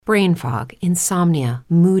Brain fog, insomnia,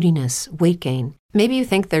 moodiness, weight gain. Maybe you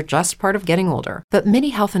think they're just part of getting older, but MIDI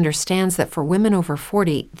Health understands that for women over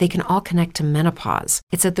 40, they can all connect to menopause.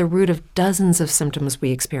 It's at the root of dozens of symptoms we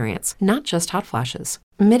experience, not just hot flashes.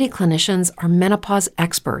 MIDI clinicians are menopause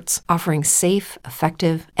experts, offering safe,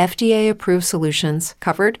 effective, FDA-approved solutions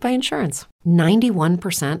covered by insurance.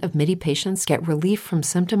 91% of MIDI patients get relief from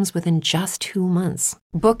symptoms within just 2 months.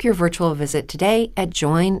 Book your virtual visit today at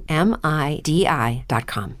joinmidi.com.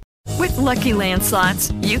 With Lucky Land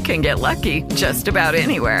Slots, you can get lucky just about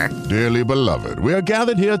anywhere. Dearly beloved, we are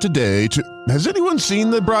gathered here today to... Has anyone seen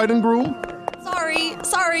the bride and groom?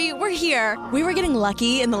 Sorry, we're here. We were getting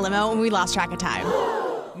lucky in the limo and we lost track of time.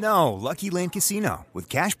 No, Lucky Land Casino, with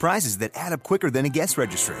cash prizes that add up quicker than a guest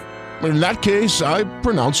registry. In that case, I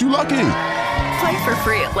pronounce you lucky. Play for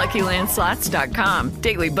free at LuckyLandSlots.com.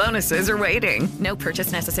 Daily bonuses are waiting. No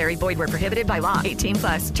purchase necessary. Void where prohibited by law.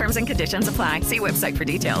 18+. Terms and conditions apply. See website for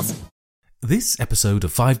details. This episode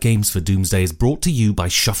of 5 Games for Doomsday is brought to you by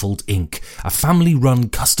Shuffled Inc., a family-run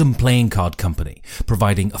custom playing card company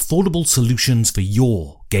providing affordable solutions for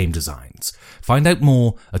your game designs. Find out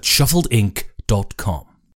more at shuffledinc.com.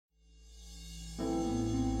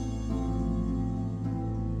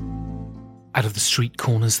 Out of the street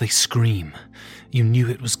corners they scream. You knew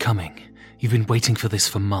it was coming. You've been waiting for this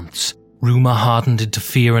for months. Rumour hardened into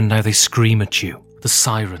fear and now they scream at you. The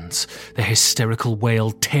sirens, their hysterical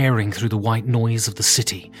wail tearing through the white noise of the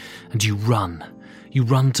city. And you run. You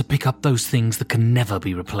run to pick up those things that can never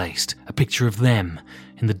be replaced. A picture of them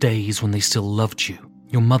in the days when they still loved you.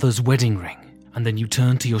 Your mother's wedding ring. And then you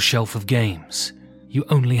turn to your shelf of games. You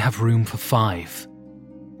only have room for 5.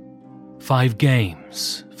 5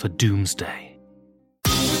 Games for Doomsday.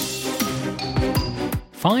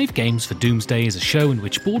 5 Games for Doomsday is a show in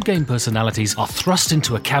which board game personalities are thrust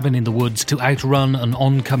into a cabin in the woods to outrun an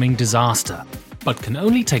oncoming disaster, but can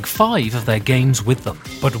only take 5 of their games with them.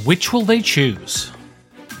 But which will they choose?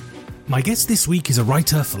 My guest this week is a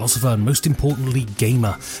writer, philosopher, and most importantly,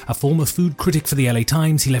 gamer. A former food critic for the LA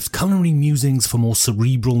Times, he left culinary musings for more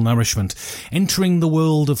cerebral nourishment. Entering the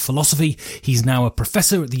world of philosophy, he's now a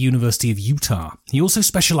professor at the University of Utah. He also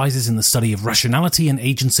specializes in the study of rationality and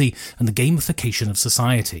agency and the gamification of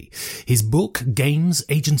society. His book, Games,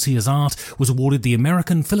 Agency as Art, was awarded the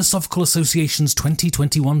American Philosophical Association's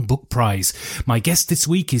 2021 Book Prize. My guest this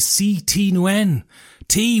week is C.T. Nguyen.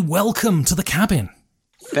 T, welcome to the cabin.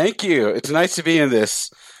 Thank you. It's nice to be in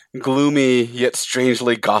this gloomy yet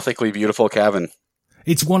strangely gothically beautiful cabin.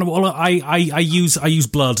 It's one of I use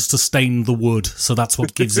blood to stain the wood, so that's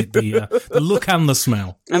what gives it the look and the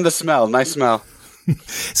smell. And the smell, nice smell.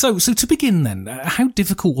 So to begin then, how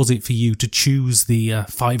difficult was it for you to choose the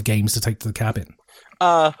 5 games to take to the cabin?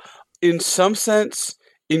 In some sense,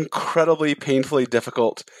 incredibly painfully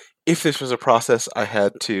difficult. If this was a process I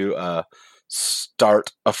had to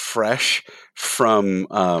start afresh from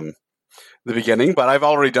the beginning, but I've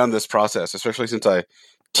already done this process, especially since I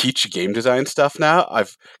teach game design stuff now.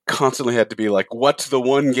 I've constantly had to be like, what's the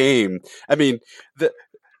one game? I mean,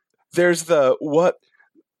 there's the what.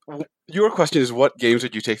 Your question is, what games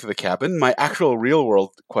would you take to the cabin? My actual real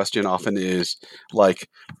world question often is like,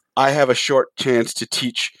 I have a short chance to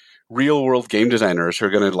teach real world game designers who are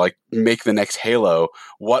going to like make the next Halo.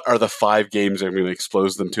 What are the 5 games I'm going to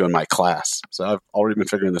expose them to in my class? So I've already been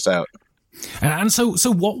figuring this out. And so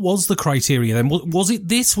what was the criteria then? Was it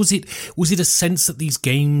this? Was it a sense that these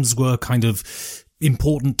games were kind of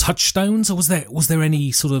important touchstones, or was there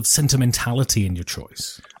any sort of sentimentality in your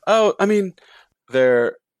choice? Oh, I mean,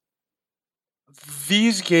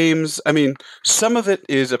 these games, I mean, some of it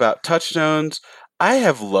is about touchstones. I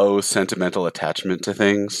have low sentimental attachment to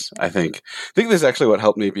things, I think. I think this is actually what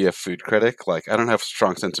helped me be a food critic. Like, I don't have a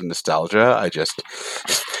strong sense of nostalgia. I just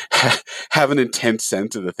have an intense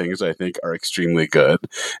sense of the things I think are extremely good.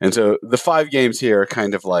 And so the 5 games here are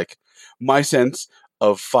kind of like my sense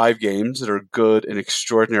of 5 games that are good and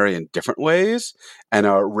extraordinary in different ways and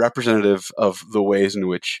are representative of the ways in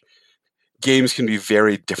which games can be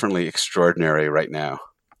very differently extraordinary right now.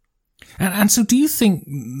 And so do you think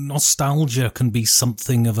nostalgia can be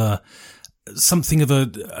something of a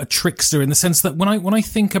trickster, in the sense that when I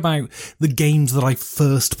think about the games that I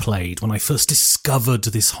first played, when I first discovered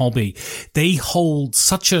this hobby, they hold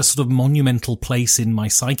such a sort of monumental place in my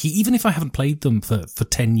psyche, even if I haven't played them for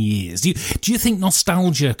 10 years. Do you think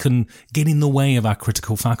nostalgia can get in the way of our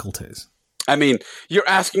critical faculties? I mean, you're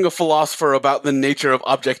asking a philosopher about the nature of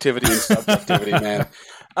objectivity and subjectivity, man.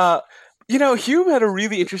 Hume had a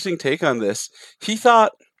really interesting take on this. He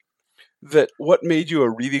thought that what made you a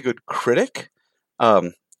really good critic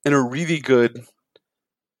and a really good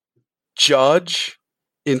judge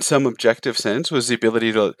in some objective sense, was the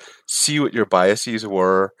ability to see what your biases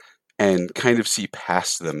were and kind of see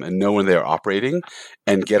past them and know when they're operating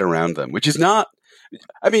and get around them, which is not,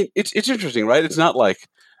 I mean, it's interesting, right? It's not like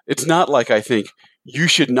I think you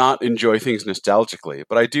should not enjoy things nostalgically,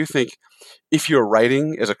 but I do think if you're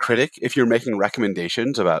writing as a critic, if you're making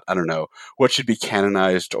recommendations about, I don't know, what should be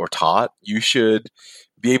canonized or taught, you should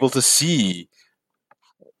be able to see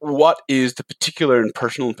what is the particular and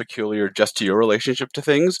personal and peculiar just to your relationship to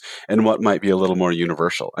things and what might be a little more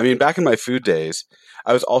universal. I mean, back in my food days,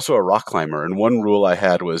 I was also a rock climber, and one rule I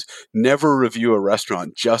had was never review a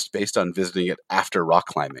restaurant just based on visiting it after rock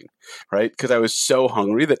climbing, right? Because I was so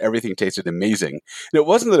hungry that everything tasted amazing. And it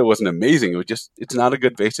wasn't that it wasn't amazing, it was just, it's not a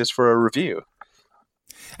good basis for a review.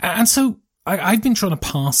 And so I've been trying to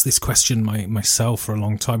pass this question myself for a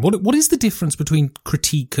long time. What is the difference between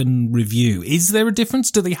critique and review? Is there a difference?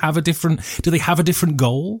 Do they have a different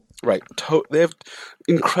goal? Right. They have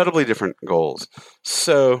incredibly different goals.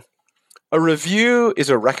 So a review is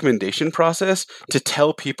a recommendation process to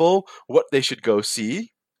tell people what they should go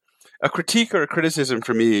see. A critique or a criticism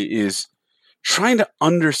for me is trying to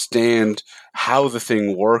understand how the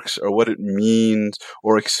thing works or what it means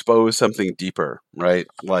or expose something deeper, right?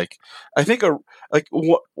 Like, I think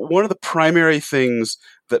one of the primary things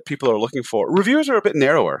that people are looking for, reviews are a bit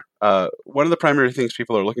narrower. One of the primary things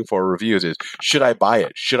people are looking for in reviews is, should I buy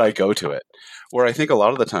it? Should I go to it? Where I think a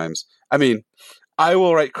lot of the times, I mean, I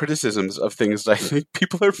will write criticisms of things that I think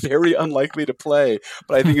people are very unlikely to play,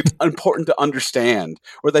 but I think it's important to understand.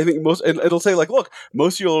 Or I think and it'll say like, look,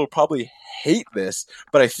 most of you will probably hate this,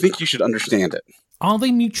 but I think you should understand it. Are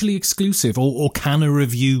they mutually exclusive, or can a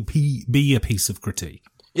review be a piece of critique?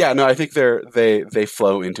 Yeah, no, I think they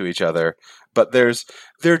flow into each other, but they're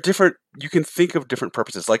different. You can think of different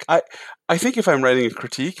purposes. Like I think if I'm writing a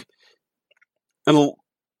critique,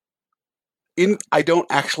 I don't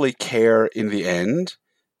actually care in the end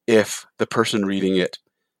if the person reading it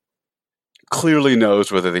clearly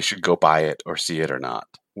knows whether they should go buy it or see it or not.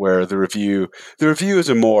 Where the review is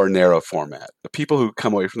a more narrow format. The people who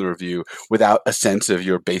come away from the review without a sense of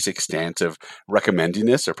your basic stance of recommending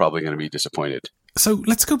this are probably going to be disappointed. So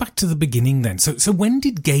let's go back to the beginning then. So when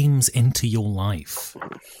did games enter your life?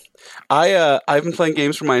 I've been playing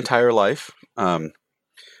games for my entire life.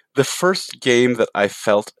 The first game that I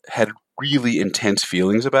felt had really intense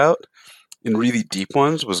feelings about, and really deep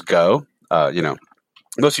ones, was Go.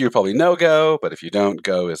 Most of you probably know Go, but if you don't,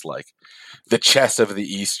 Go is like the chess of the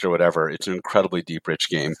East or whatever. It's an incredibly deep, rich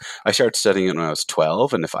game. I started studying it when I was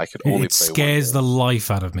 12, and if I could only play scares the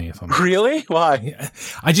life out of me. If I'm really, why?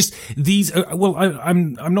 I just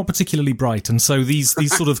I'm not particularly bright, and so these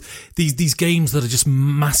sort of these games that are just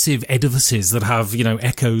massive edifices that have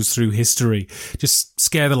echoes through history just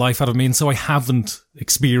scare the life out of me, and so I haven't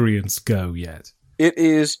experienced Go yet. It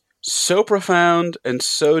is so profound and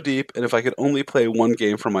so deep, and if I could only play one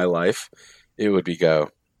game for my life, it would be Go.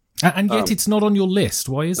 And yet it's not on your list.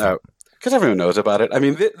 Why is that? Because everyone knows about it. I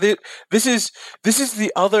mean, this is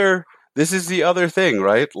the other thing,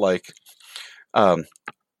 right? Like,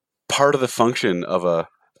 part of the function of a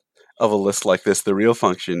list like this, the real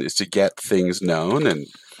function, is to get things known. And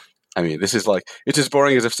I mean, this is like, it's as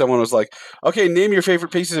boring as if someone was like, okay, name your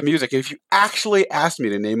favorite pieces of music. And if you actually asked me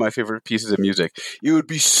to name my favorite pieces of music, it would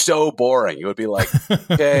be so boring. It would be like,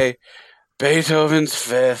 okay, Beethoven's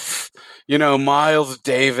Fifth, Miles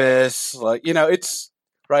Davis, like, it's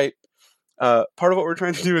right. Part of what we're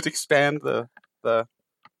trying to do is expand the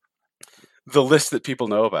list that people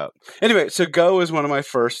know about. Anyway, so Go is one of my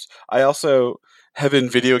first. I also have been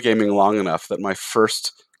video gaming long enough that my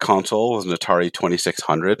first console was an Atari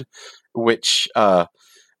 2600, which I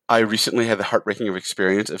recently had the heartbreaking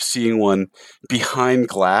experience of seeing one behind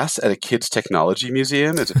glass at a kids' technology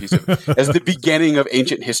museum as a piece of as the beginning of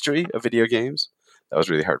ancient history of video games. That was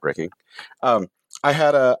really heartbreaking. I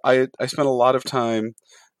spent a lot of time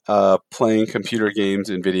playing computer games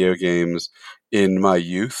and video games in my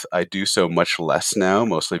youth. I do so much less now,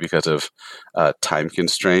 mostly because of time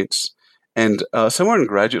constraints. And somewhere in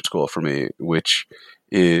graduate school for me, which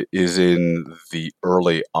is in the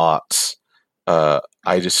early aughts,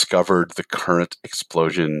 I discovered the current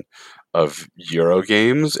explosion of Euro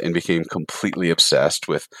games and became completely obsessed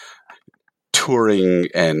with touring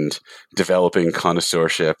and developing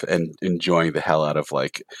connoisseurship and enjoying the hell out of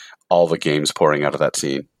like all the games pouring out of that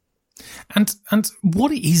scene. And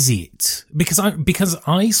what is it? Because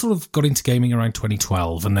I sort of got into gaming around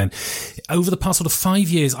 2012, and then over the past sort of 5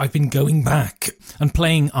 years, I've been going back and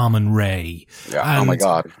playing Arm & Ray. Yeah. Oh my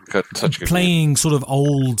God, such good playing game. Sort of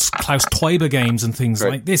old Klaus Teuber games and things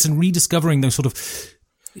like this, and rediscovering those sort of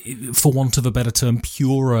for want of a better term,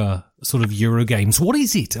 purer sort of Euro games. What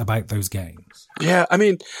is it about those games? Yeah, I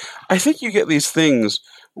mean, I think you get these things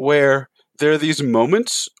where there are these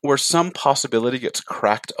moments where some possibility gets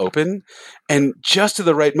cracked open, and just at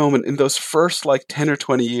the right moment in those first 10 or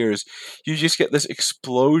 20 years, you just get this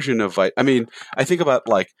explosion of I mean, I think about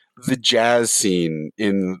the jazz scene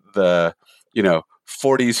in the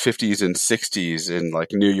 40s, 50s, and 60s in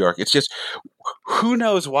New York. It's just, who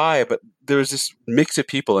knows why, but there's this mix of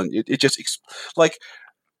people, and it just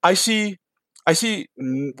I see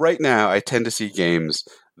right now. I tend to see games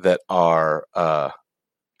that are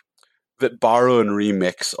that borrow and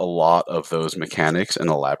remix a lot of those mechanics and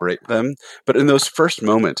elaborate them. But in those first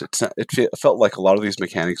moments, it felt like a lot of these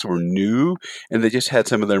mechanics were new, and they just had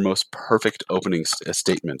some of their most perfect opening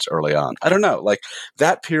statements early on. I don't know,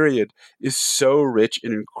 that period is so rich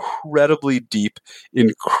and incredibly deep,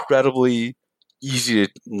 incredibly easy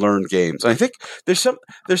to learn games. And I think there's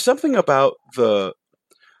something about the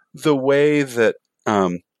way that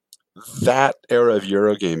that era of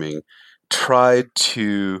Eurogaming tried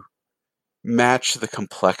to match the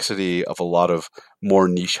complexity of a lot of more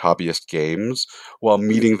niche hobbyist games while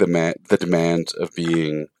meeting the demands of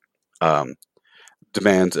being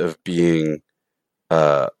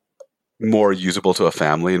more usable to a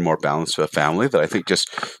family and more balanced to a family, that I think just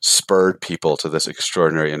spurred people to this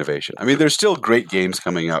extraordinary innovation. I mean, there's still great games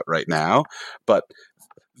coming out right now, but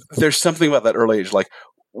there's something about that early age, like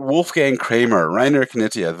Wolfgang Kramer, Rainer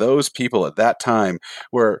Knizia, those people at that time,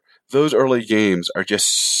 where those early games are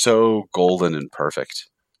just so golden and perfect.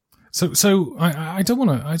 So I don't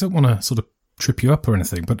want to sort of trip you up or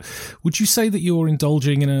anything, but would you say that you're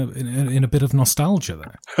indulging in a bit of nostalgia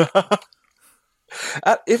there?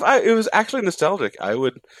 If it was actually nostalgic, I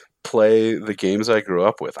would play the games I grew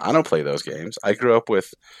up with. I don't play those games. I grew up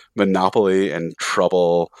with Monopoly and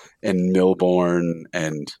Trouble and Milborn,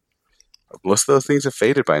 and most of those things have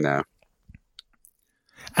faded by now.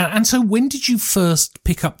 And so when did you first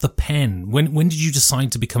pick up the pen? When did you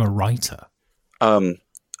decide to become a writer? A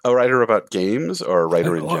writer about games, or a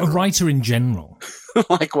writer in general? A writer in general.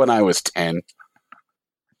 Like when I was 10.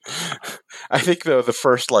 I think, though, the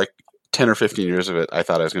first 10 or 15 years of it, I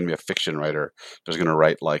thought I was going to be a fiction writer. I was going to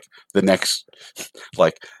write the next,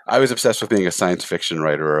 I was obsessed with being a science fiction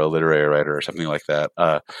writer or a literary writer or something like that.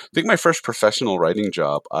 I think my first professional writing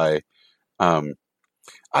job, I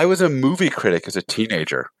was a movie critic as a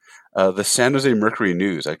teenager. The San Jose Mercury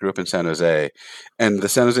News, I grew up in San Jose, and the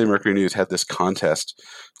San Jose Mercury News had this contest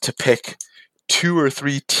to pick 2 or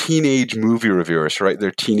 3 teenage movie reviewers to write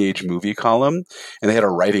their teenage movie column, and they had a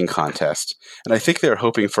writing contest. And I think they were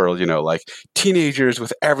hoping for, teenagers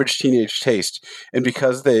with average teenage taste. And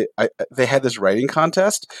because they had this writing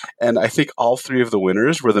contest, and I think all 3 of the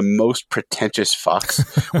winners were the most pretentious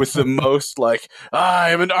fucks with the most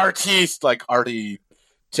I'm an artiste, arty.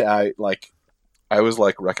 I was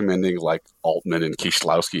recommending Altman and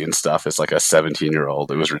Kieślowski and stuff as a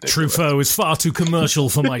 17-year-old. It was ridiculous. Truffaut is far too commercial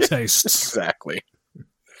for my tastes. Exactly.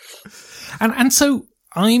 And so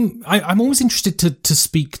I'm always interested to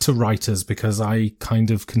speak to writers, because I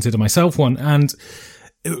kind of consider myself one, and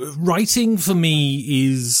writing for me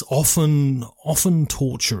is often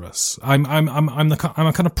torturous. I'm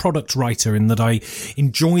a kind of product writer, in that I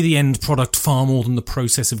enjoy the end product far more than the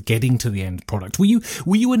process of getting to the end product. Were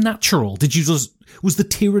you a natural? Was the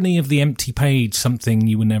tyranny of the empty page something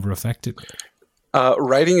you were never affected with?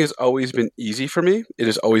 Writing has always been easy for me. It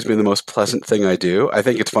has always been the most pleasant thing I do. I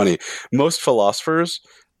think it's funny. Most philosophers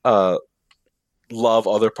love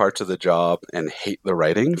other parts of the job and hate the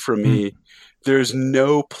writing. For me, there's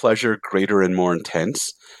no pleasure greater and more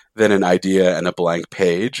intense than an idea and a blank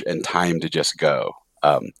page and time to just go.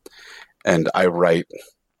 And I write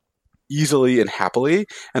easily and happily,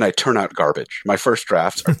 and I turn out garbage. My first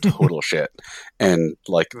drafts are total shit. And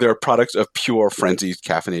they're products of pure frenzied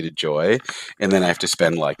caffeinated joy. And then I have to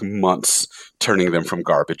spend months turning them from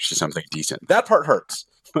garbage to something decent. That part hurts.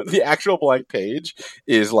 But the actual blank page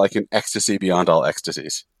is like an ecstasy beyond all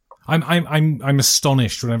ecstasies. I'm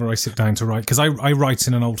astonished whenever I sit down to write, because I write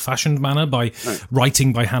in an old-fashioned manner by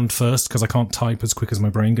writing by hand first, because I can't type as quick as my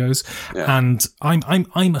brain goes. Yeah. And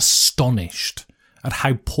I'm astonished at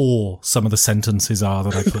how poor some of the sentences are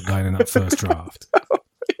that I put down in that first draft.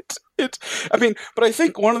 But I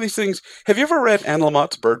think one of these things. Have you ever read Anne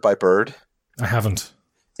Lamott's Bird by Bird? I haven't.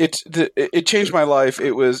 It changed my life.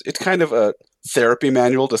 It's kind of a therapy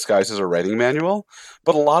manual disguised as a writing manual.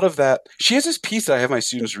 But a lot of that, she has this piece that I have my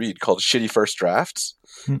students read called Shitty First Drafts.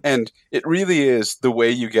 And it really is the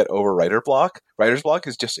way you get over writer's block. Writer's block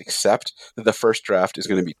is just accept that the first draft is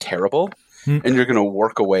going to be terrible, and you're going to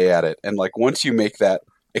work away at it. And once you make that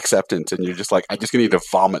acceptance, and you're just like, I just need to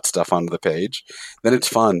vomit stuff onto the page, then it's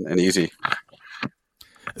fun and easy.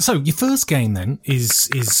 So your first game then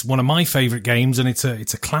is one of my favourite games, and it's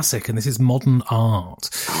a classic, and this is Modern Art.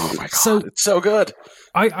 Oh my god, it's so good.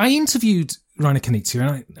 I interviewed Reiner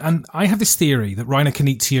Knizia, and I have this theory that Reiner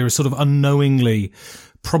Knizia is sort of unknowingly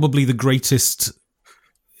probably the greatest,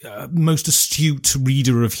 most astute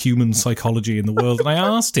reader of human psychology in the world. And I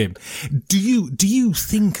asked him, do you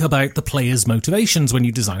think about the player's motivations when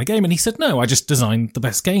you design a game? And he said, no, I just designed the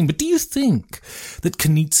best game. But do you think that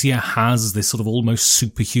Knizia has this sort of almost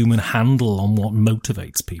superhuman handle on what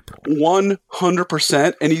motivates people?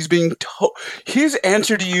 100%. And he's being his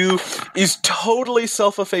answer to you is totally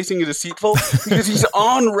self-effacing and deceitful because he's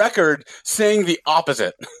on record saying the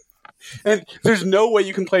opposite. And there's no way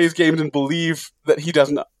you can play his games and believe that he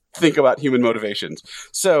doesn't think about human motivations.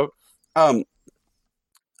 So,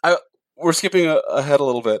 we're skipping ahead a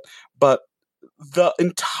little bit, but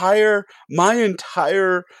my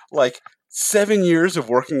entire 7 years of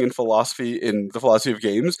working in the philosophy of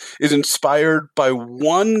games is inspired by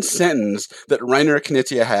one sentence that Reiner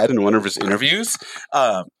Knizia had in one of his interviews.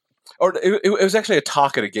 It was actually a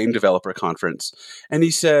talk at a game developer conference. And he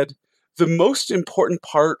said, the most important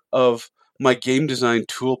part of my game design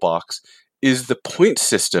toolbox is the point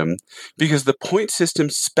system, because the point system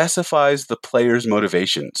specifies the player's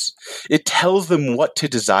motivations. It tells them what to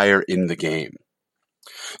desire in the game.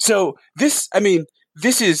 So this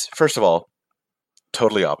is, first of all,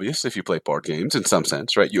 totally obvious if you play board games in some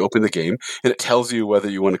sense, right? You open the game and it tells you whether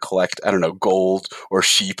you want to collect, gold or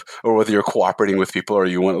sheep, or whether you're cooperating with people, or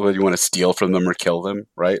whether you want to steal from them or kill them,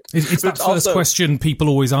 right? It's that first question people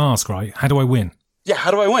always ask, right? How do I win? Yeah,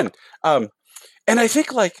 how do I win? And I think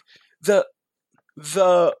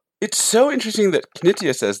it's so interesting that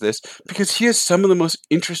Knizia says this, because he has some of the most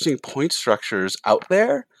interesting point structures out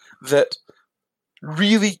there that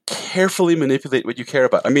really carefully manipulate what you care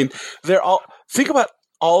about. I mean, think about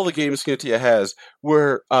all the games Knizia has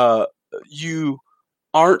where you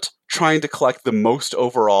aren't trying to collect the most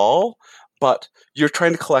overall, but you're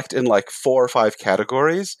trying to collect in 4 or 5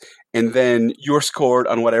 categories, and then you're scored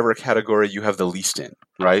on whatever category you have the least in,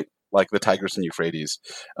 right? Like the Tigris and Euphrates.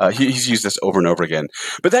 He's used this over and over again.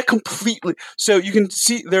 But that completely... So you can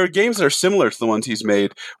see there are games that are similar to the ones he's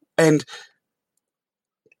made, and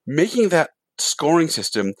making that scoring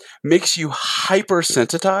system makes you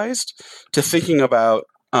hyper-sensitized to thinking about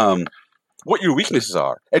what your weaknesses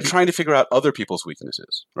are and trying to figure out other people's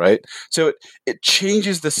weaknesses, right? So it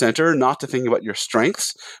changes the center, not to thinking about your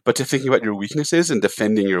strengths, but to thinking about your weaknesses and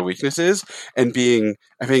defending your weaknesses and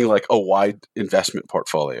having like a wide investment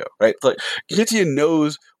portfolio, right? Like Knizia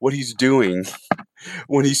knows what he's doing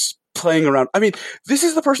when he's playing around. I mean, this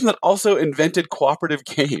is the person that also invented cooperative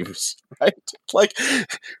games, right? Like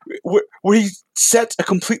where he sets a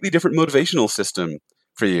completely different motivational system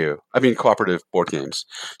for you. I mean, cooperative board games.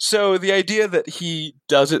 So the idea that he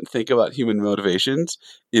doesn't think about human motivations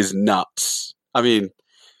is nuts. I mean,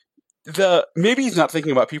 maybe he's not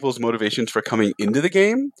thinking about people's motivations for coming into the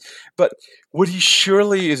game, but what he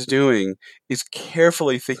surely is doing is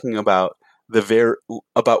carefully thinking about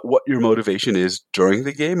about what your motivation is during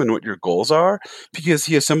the game and what your goals are, because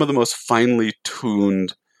he has some of the most finely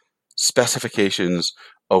tuned specifications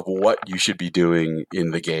of what you should be doing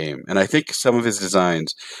in the game. And I think some of his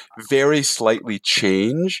designs very slightly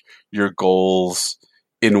change your goals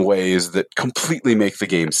in ways that completely make the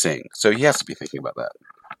game sing. So he has to be thinking about that.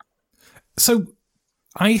 So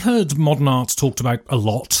I heard Modern Art talked about a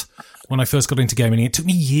lot when I first got into gaming. It took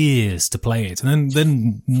me years to play it. And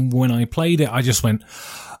then when I played it, I just went,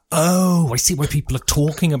 oh, I see why people are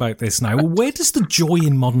talking about this now. Where does the joy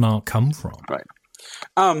in Modern Art come from? Right.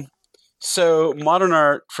 So Modern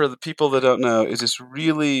Art, for the people that don't know, is this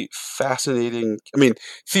really fascinating... I mean,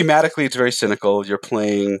 thematically, it's very cynical. You're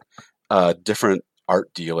playing different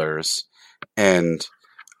art dealers, and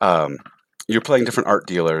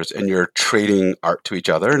you're trading art to each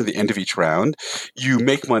other. And at the end of each round, you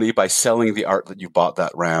make money by selling the art that you bought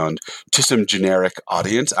that round to some generic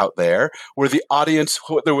audience out there, where the audience,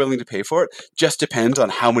 what they're willing to pay for it, just depends on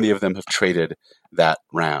how many of them have traded that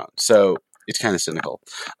round. So it's kind of cynical.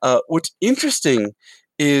 What's interesting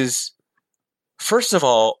is, first of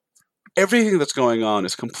all, everything that's going on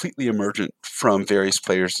is completely emergent from various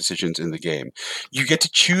players' decisions in the game. You get to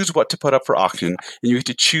choose what to put up for auction, and you get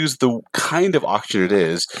to choose the kind of auction it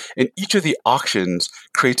is, and each of the auctions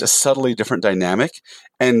creates a subtly different dynamic.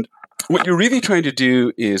 And what you're really trying to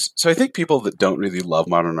do is, so I think people that don't really love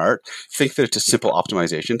modern art think that it's a simple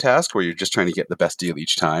optimization task where you're just trying to get the best deal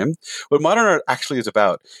each time. What modern art actually is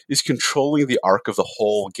about is controlling the arc of the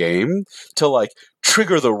whole game to like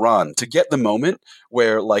trigger the run, to get the moment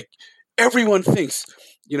where like everyone thinks,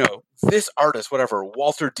 you know, this artist, whatever,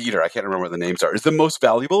 Walter Dieter, I can't remember what the names are, is the most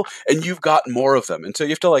valuable, and you've got more of them. And so you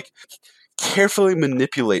have to like carefully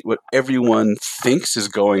manipulate what everyone thinks is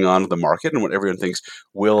going on in the market and what everyone thinks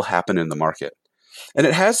will happen in the market. And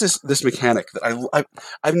it has this mechanic that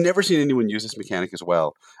I've never seen anyone use this mechanic as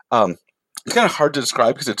well. It's kind of hard to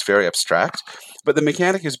describe because it's very abstract, but the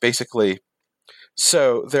mechanic is basically,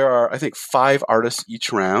 so there are, I think, 5 artists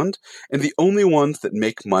each round, and the only ones that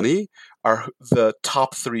make money are the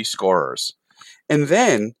top 3 scorers. And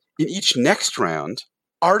then in each next round,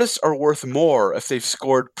 artists are worth more if they've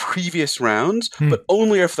scored previous rounds, but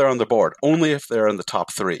only if they're on the board, only if they're in the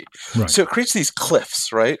top 3. Right. So it creates these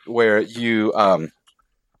cliffs, right, where it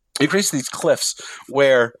creates these cliffs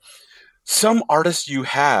where some artists you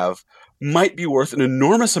have might be worth an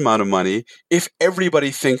enormous amount of money if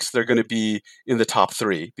everybody thinks they're going to be in the top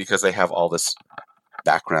 3 because they have all this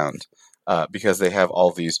background. Because they have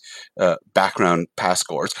all these background pass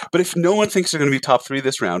scores. But if no one thinks they're going to be top 3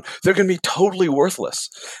 this round, they're going to be totally worthless.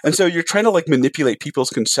 And so you're trying to like manipulate people's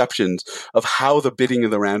conceptions of how the bidding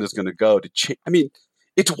of the round is going to go. I mean,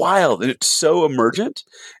 it's wild and it's so emergent,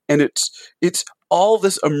 and it's all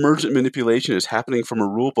this emergent manipulation is happening from a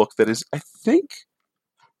rule book that is, I think,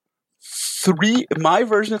 3. My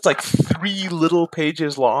version, it's like 3 little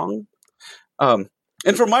pages long.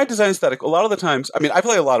 And for my design aesthetic, a lot of the times, I mean, I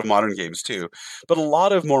play a lot of modern games too, but a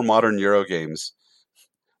lot of more modern Euro games,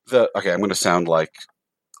 I'm going to sound like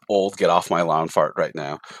old, get off my lawn fart right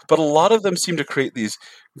now, but a lot of them seem to create these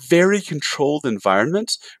very controlled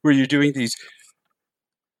environments where you're doing these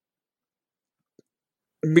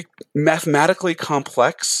mathematically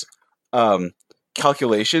complex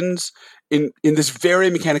calculations in this very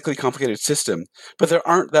mechanically complicated system, but there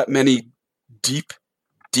aren't that many deep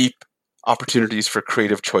opportunities for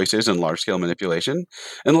creative choices and large-scale manipulation.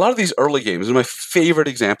 And a lot of these early games, and my favorite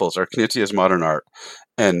examples are Knizia's Modern Art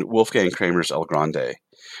and Wolfgang Kramer's El Grande,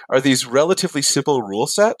 are these relatively simple rule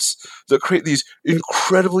sets that create these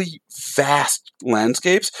incredibly vast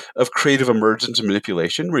landscapes of creative emergence and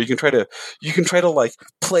manipulation where you can try to like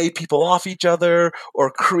play people off each other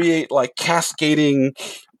or create like cascading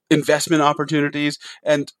investment opportunities.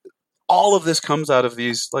 And all of this comes out of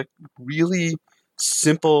these like really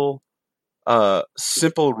simple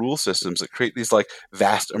rule systems that create these like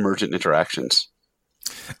vast emergent interactions.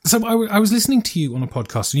 So I was listening to you on a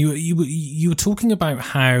podcast, and you were talking about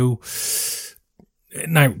how.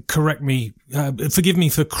 Now, correct me, forgive me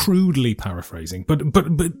for crudely paraphrasing, but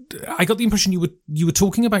I got the impression you were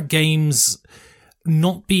talking about games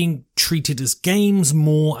not being treated as games,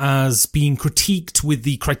 more as being critiqued with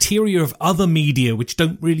the criteria of other media which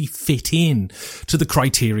don't really fit in to the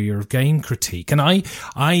criteria of game critique. And I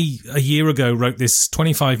a year ago wrote this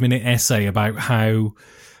 25-minute essay about how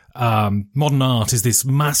modern art is this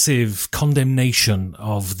massive condemnation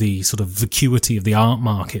of the sort of vacuity of the art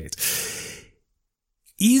market.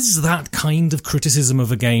 Is that kind of criticism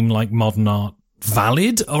of a game like modern art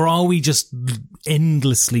valid, or are we just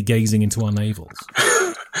endlessly gazing into our navels?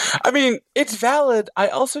 I mean, it's valid. I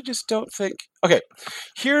also just don't think... Okay,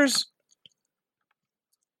 here's...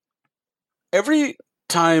 Every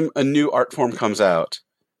time a new art form comes out,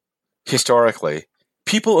 historically,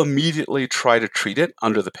 people immediately try to treat it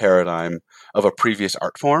under the paradigm of a previous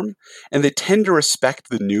art form, and they tend to respect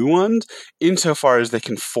the new ones insofar as they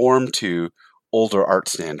conform to older art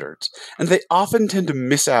standards. And they often tend to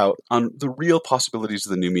miss out on the real possibilities of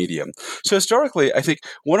the new medium. So historically, I think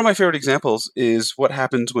one of my favorite examples is what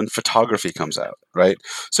happens when photography comes out, right?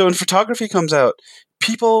 So when photography comes out,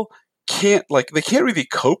 people can't really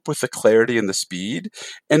cope with the clarity and the speed,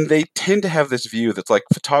 and they tend to have this view that's like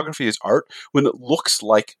photography is art when it looks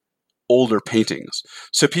like older paintings.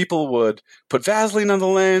 So people would put Vaseline on the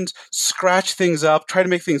lens, scratch things up, try to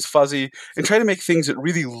make things fuzzy, and try to make things that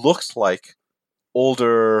really looked like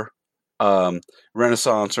older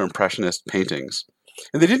Renaissance or Impressionist paintings.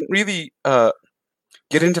 And they didn't really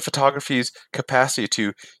get into photography's capacity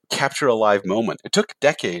to capture a live moment. It took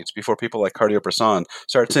decades before people like Cartier-Bresson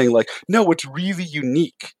started saying, like, no, what's really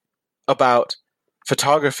unique about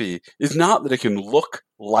photography is not that it can look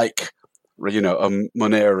like, you know, a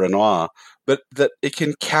Monet or Renoir, but that it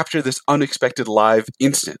can capture this unexpected live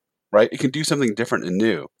instant, right? It can do something different and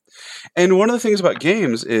new. And one of the things about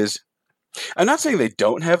games is, I'm not saying they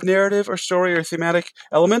don't have narrative or story or thematic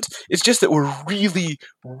elements. It's just that we're really,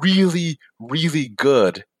 really, really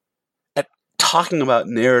good at talking about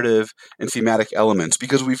narrative and thematic elements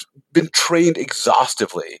because we've been trained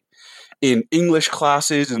exhaustively in English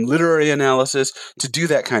classes and literary analysis to do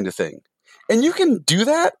that kind of thing. And you can do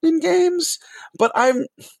that in games, but I'm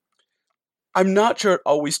not sure it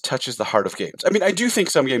always touches the heart of games. I mean, I do think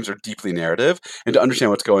some games are deeply narrative, and to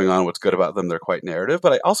understand what's going on, what's good about them, they're quite narrative.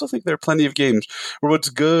 But I also think there are plenty of games where what's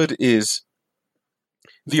good is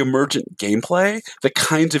the emergent gameplay, the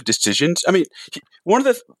kinds of decisions. I mean, one of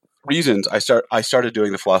the reasons I started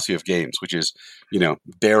doing the philosophy of games, which is,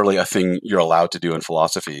 barely a thing you're allowed to do in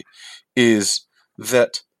philosophy, is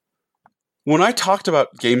that when I talked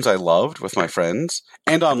about games I loved with my friends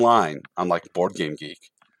and online on like Board Game Geek,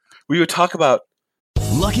 we would talk about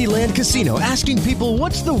Lucky Land Casino, asking people,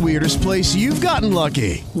 what's the weirdest place you've gotten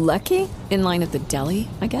lucky? Lucky? In line at the deli,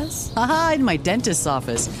 I guess? Aha, in my dentist's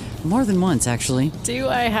office. More than once, actually. Do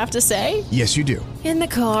I have to say? Yes, you do. In the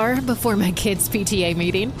car before my kids' PTA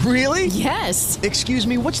meeting. Really? Yes. Excuse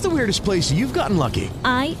me, what's the weirdest place you've gotten lucky?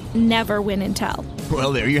 I never win and tell.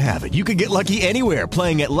 Well, there you have it. You can get lucky anywhere,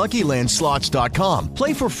 playing at LuckyLandSlots.com.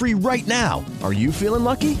 Play for free right now. Are you feeling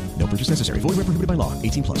lucky? No purchase necessary. Void where prohibited by law.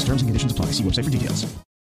 18+. Terms and conditions apply. See website for details.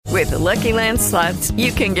 With the Lucky Land Slots,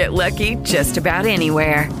 you can get lucky just about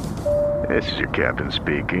anywhere. This is your captain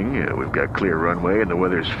speaking. We've got clear runway and the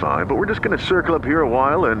weather's fine, but we're just going to circle up here a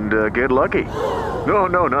while and get lucky.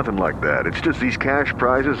 No, nothing like that. It's just these cash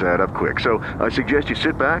prizes add up quick. So I suggest you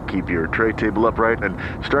sit back, keep your tray table upright, and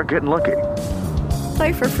start getting lucky.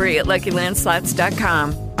 Play for free at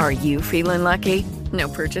LuckyLandSlots.com. Are you feeling lucky? No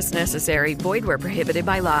purchase necessary. Void where prohibited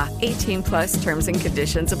by law. 18+ terms and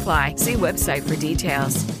conditions apply. See website for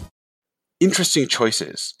details. interesting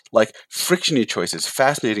choices, like frictiony choices,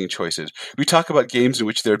 fascinating choices. We talk about games in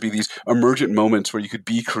which there'd be these emergent moments where you could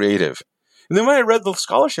be creative. And then when I read the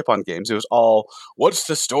scholarship on games, it was all, what's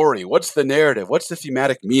the story? What's the narrative? What's the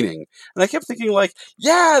thematic meaning? And I kept thinking like,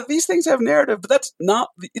 yeah, these things have narrative, but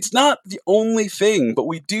it's not the only thing. But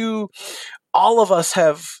all of us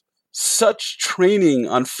have such training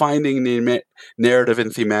on finding narrative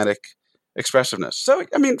and thematic expressiveness. So,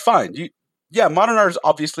 I mean, fine. Modern art is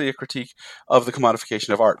obviously a critique of the commodification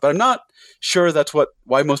of art, but I'm not sure that's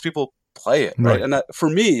why most people play it, right? And for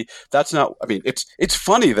me, that's not. I mean, it's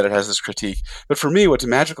funny that it has this critique, but for me, what's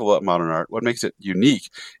magical about modern art, what makes it unique,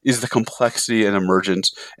 is the complexity and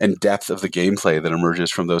emergence and depth of the gameplay that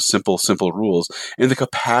emerges from those simple rules, and the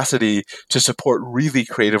capacity to support really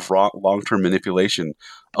creative long-term manipulation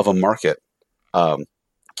of a market.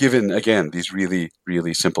 Given, again, these really,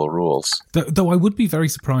 really simple rules. Though I would be very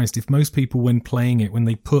surprised if most people, when playing it, when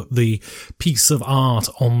they put the piece of art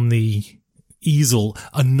on the easel,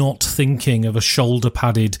 are not thinking of a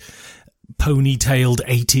shoulder-padded, ponytailed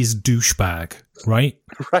 80s douchebag, right?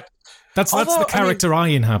 Right. That's the character I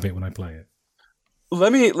inhabit when I play it.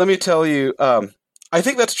 Let me tell you, I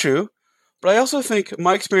think that's true, but I also think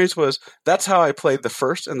my experience was that's how I played the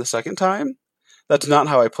first and the second time. That's not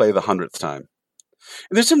how I play the 100th time.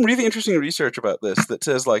 And there's some really interesting research about this that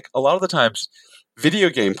says, like, a lot of the times,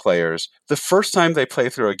 video game players, the first time they play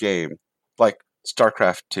through a game, like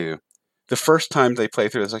StarCraft 2, the first time they play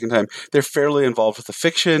through the second time, they're fairly involved with the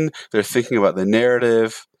fiction, they're thinking about the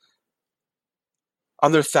narrative.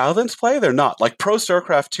 On their thousandth play, they're not. Like, pro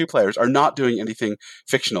StarCraft 2 players are not doing anything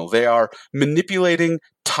fictional. They are manipulating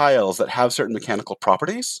tiles that have certain mechanical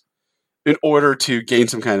properties in order to gain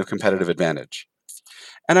some kind of competitive advantage.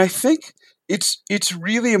 And I think it's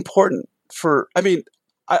really important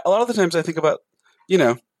a lot of the times I think about,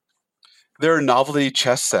 there are novelty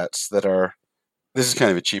chess sets that are, this is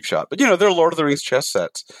kind of a cheap shot, but there are Lord of the Rings chess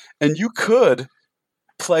sets, and you could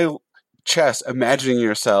play chess imagining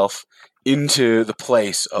yourself into the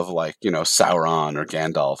place of, like, Sauron or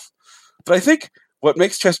Gandalf. But I think what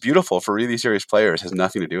makes chess beautiful for really serious players has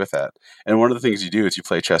nothing to do with that. And one of the things you do as you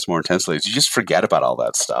play chess more intensely is you just forget about all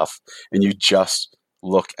that stuff, and you just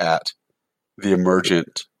look at the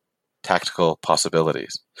emergent tactical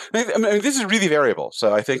possibilities. I mean, this is really variable.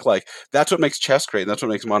 So I think, like, that's what makes chess great, and that's what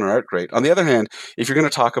makes modern art great. On the other hand, if you're going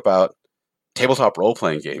to talk about tabletop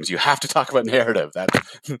role-playing games, you have to talk about narrative.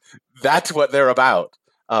 That's what they're about.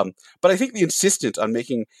 But I think the insistence on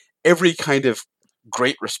making every kind of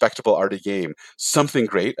great, respectable arty game something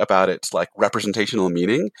great about its, like, representational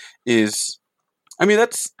meaning is... I mean,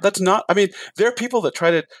 that's not... I mean, there are people that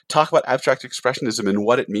try to talk about abstract expressionism and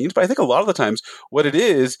what it means, but I think a lot of the times what it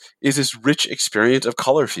is this rich experience of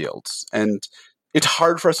color fields. And it's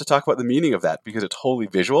hard for us to talk about the meaning of that because it's wholly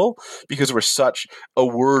visual, because we're such a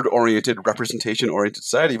word-oriented, representation-oriented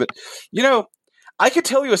society. But, I could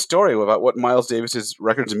tell you a story about what Miles Davis's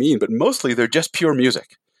records mean, but mostly they're just pure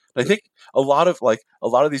music. And I think a lot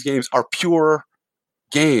of these games are pure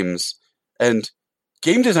games, And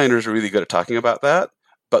game designers are really good at talking about that,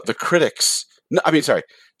 but the critics in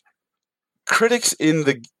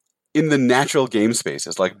the natural game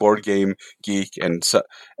spaces like Board Game Geek and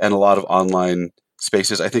a lot of online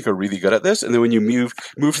spaces, I think, are really good at this. And then when you move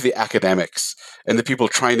to the academics and the people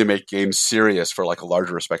trying to make games serious for like a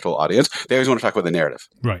larger, respectable audience, they always want to talk about the narrative.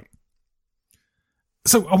 Right.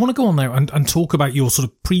 So I want to go on there and talk about your sort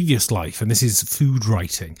of previous life, and this is food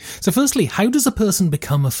writing. So firstly, how does a person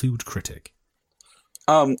become a food critic?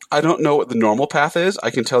 I don't know what the normal path is. I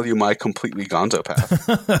can tell you my completely gonzo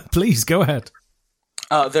path. Please, go ahead.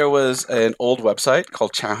 There was an old website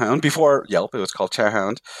called Chowhound. Before Yelp, it was called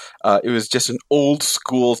Chowhound. It was just an old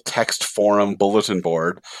school text forum bulletin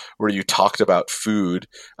board where you talked about food.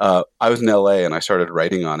 I was in LA and I started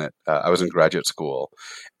writing on it. I was in graduate school.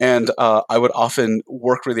 And I would often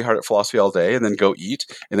work really hard at philosophy all day and then go eat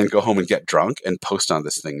and then go home and get drunk and post on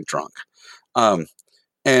this thing drunk. I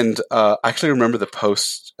actually remember the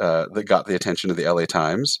post that got the attention of the LA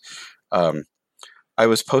Times. I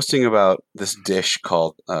was posting about this dish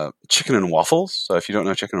called chicken and waffles. So if you don't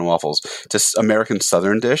know chicken and waffles, it's this American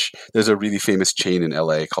Southern dish. There's a really famous chain in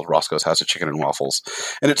LA called Roscoe's House of Chicken and Waffles.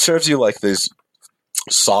 And it serves you like these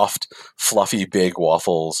soft, fluffy, big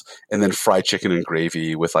waffles and then fried chicken and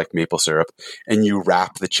gravy with like maple syrup. And you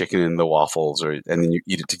wrap the chicken in the waffles and then you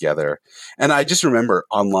eat it together. And I just remember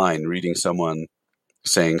online reading someone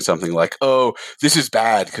saying something like, oh, this is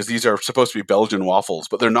bad because these are supposed to be Belgian waffles,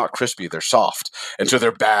 but they're not crispy, they're soft. And so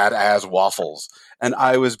they're bad as waffles. And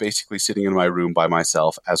I was basically sitting in my room by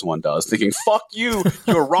myself, as one does, thinking, fuck you,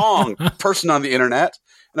 you're wrong, person on the internet.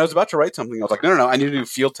 And I was about to write something. I was like, no, I need to do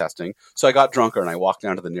field testing. So I got drunker and I walked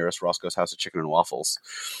down to the nearest Roscoe's House of Chicken and Waffles.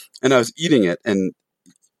 And I was eating it, and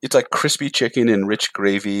it's like crispy chicken and rich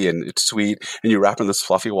gravy, and it's sweet, and you wrap in this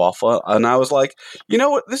fluffy waffle. And I was like, you know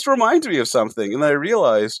what? This reminds me of something. And then I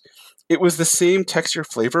realized it was the same texture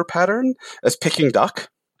flavor pattern as Peking duck,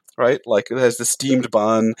 right? Like it has the steamed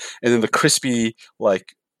bun and then the crispy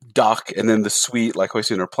like duck and then the sweet like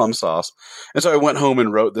hoisin or plum sauce. And so I went home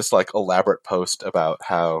and wrote this like elaborate post about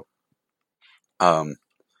how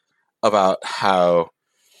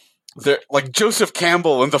they're like Joseph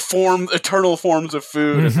Campbell and the eternal forms of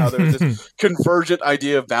food, and how there's this convergent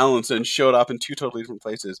idea of balance, and showed up in two totally different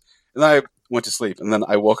places. And then I went to sleep, and then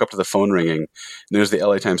I woke up to the phone ringing, and there's the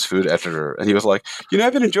LA Times food editor, and he was like,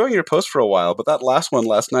 I've been enjoying your post for a while, but that last one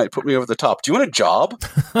last night put me over the top. Do you want a job?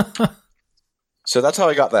 So that's how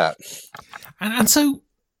I got that. And so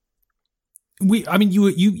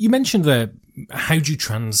you mentioned there, how do you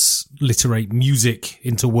transliterate music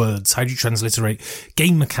into words? How do you transliterate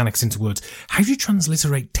game mechanics into words? How do you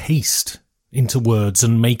transliterate taste into words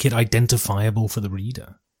and make it identifiable for the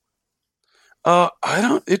reader?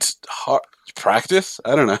 It's hard practice.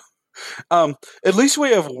 I don't know. At least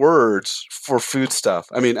we have words for food stuff.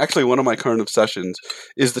 I mean, actually, one of my current obsessions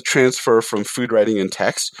is the transfer from food writing and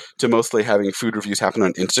text to mostly having food reviews happen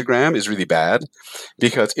on Instagram is really bad,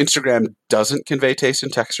 because Instagram doesn't convey taste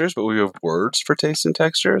and textures, but we have words for taste and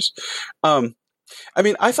textures. I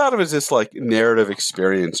thought of it as this like narrative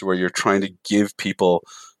experience where you're trying to give people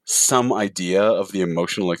some idea of the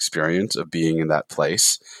emotional experience of being in that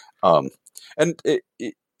place.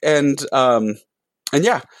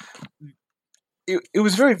 It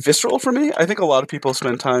was very visceral for me. I think a lot of people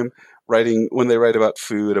spend time writing when they write about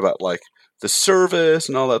food, about like the service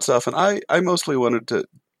and all that stuff. And I mostly wanted to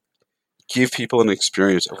give people an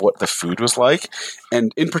experience of what the food was like,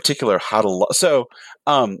 and in particular how to.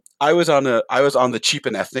 I was on the cheap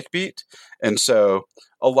and ethnic beat, and so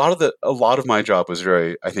a lot of my job was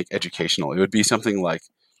very, I think, educational. It would be something like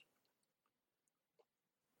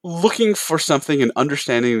looking for something and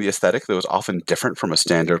understanding the aesthetic that was often different from a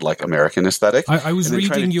standard like American aesthetic. I was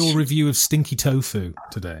reading your review of Stinky Tofu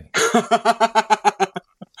today.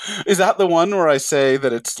 Is that the one where I say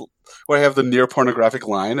that where I have the near pornographic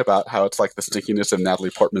line about how it's like the stinkiness of Natalie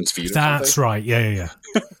Portman's feet? That's right. Yeah.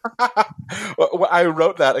 Well, I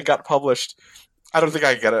wrote that. It got published. I don't think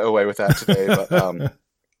I could get away with that today, but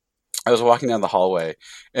I was walking down the hallway,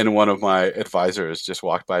 and one of my advisors just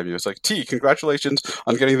walked by me. It was like, T, congratulations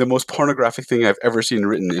on getting the most pornographic thing I've ever seen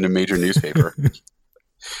written in a major newspaper.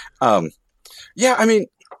 I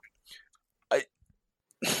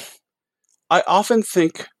often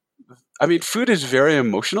think, food is very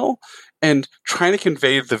emotional, and trying to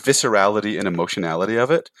convey the viscerality and emotionality of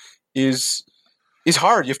it is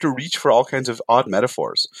hard. You have to reach for all kinds of odd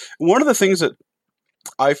metaphors. One of the things that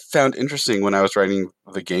I found interesting when I was writing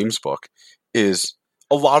the games book is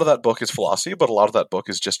a lot of that book is philosophy, but a lot of that book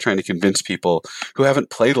is just trying to convince people who haven't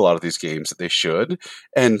played a lot of these games that they should.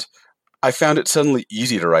 And I found it suddenly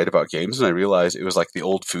easy to write about games, and I realized it was like the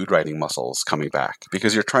old food writing muscles coming back,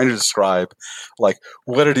 because you're trying to describe like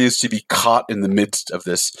what it is to be caught in the midst of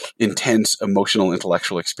this intense emotional,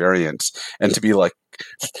 intellectual experience, and to be like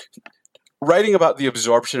writing about the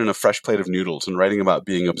absorption in a fresh plate of noodles and writing about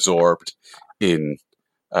being absorbed in,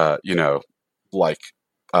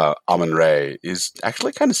 Amun-Re is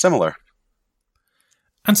actually kind of similar.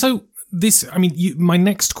 And so my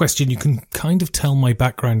next question, you can kind of tell my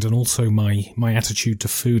background and also my attitude to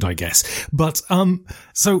food, I guess. But,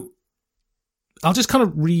 so I'll just kind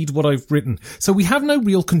of read what I've written. So we have no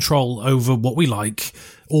real control over what we like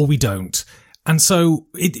or we don't. And so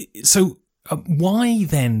why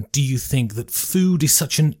then do you think that food is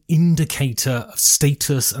such an indicator of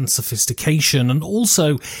status and sophistication? And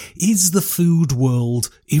also, is the food world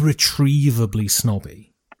irretrievably snobby?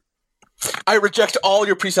 I reject all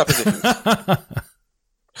your presuppositions.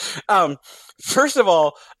 First of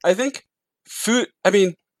all, I think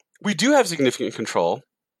we do have significant control.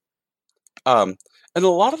 And a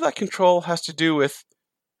lot of that control has to do with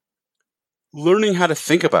learning how to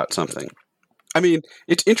think about something. I mean,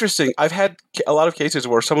 it's interesting. I've had a lot of cases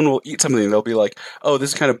where someone will eat something and they'll be like, oh,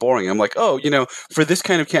 this is kind of boring. I'm like, oh, for this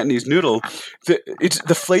kind of Cantonese noodle,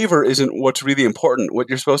 the flavor isn't what's really important. What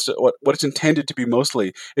it's intended to be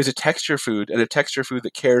mostly is a texture food, and a texture food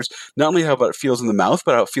that cares not only how it feels in the mouth,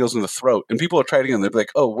 but how it feels in the throat. And people are trying it and they'll be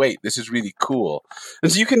like, oh, wait, this is really cool. And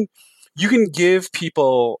so you can give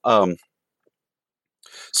people, let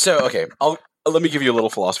me give you a little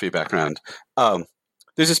philosophy background.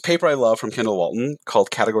 There's this paper I love from Kendall Walton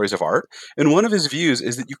called Categories of Art, and one of his views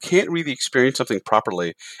is that you can't really experience something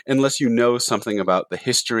properly unless you know something about the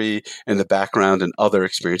history and the background and other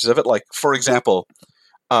experiences of it. Like, for example,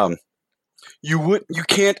 you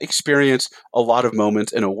can't experience a lot of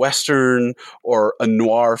moments in a Western or a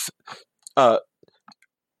noir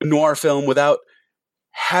film without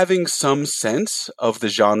having some sense of the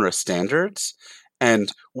genre standards.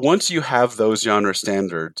 And once you have those genre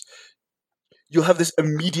standards, you'll have this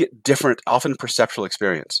immediate, different, often perceptual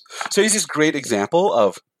experience. So here's this great example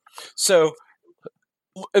of,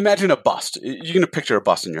 imagine a bust. You're going to picture a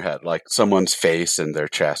bust in your head, like someone's face and their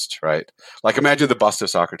chest, right? Like imagine the bust of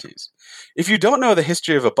Socrates. If you don't know the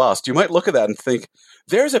history of a bust, you might look at that and think,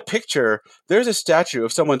 there's a statue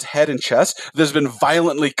of someone's head and chest that's been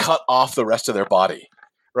violently cut off the rest of their body,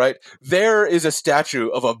 right? There is a statue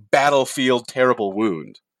of a battlefield terrible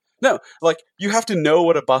wound. No, like you have to know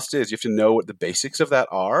what a bust is. You have to know what the basics of that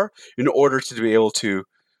are in order to be able to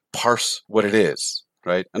parse what it is,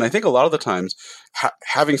 right? And I think a lot of the times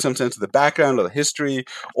having some sense of the background or the history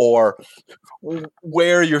or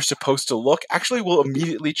where you're supposed to look actually will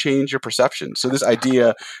immediately change your perception. So this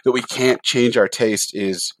idea that we can't change our taste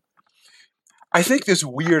is, I think, this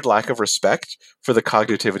weird lack of respect for the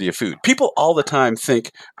cognitivity of food. People all the time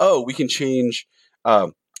think, oh, we can change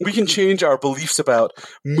our beliefs about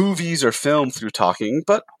movies or film through talking,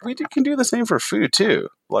 but we can do the same for food too.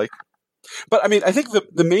 But I mean, I think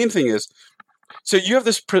the main thing is, so you have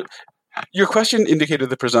this, your question indicated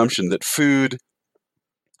the presumption that food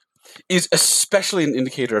is especially an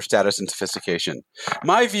indicator of status and sophistication.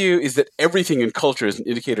 My view is that everything in culture is an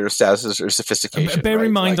indicator of status or sophistication. Bear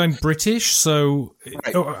in mind, I'm British, so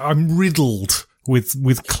right. I'm riddled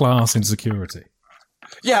with class insecurity.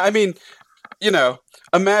 Yeah, I mean,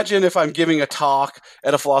 imagine if I'm giving a talk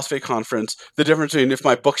at a philosophy conference, the difference between if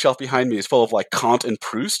my bookshelf behind me is full of like Kant and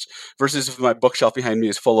Proust versus if my bookshelf behind me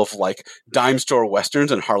is full of like dime store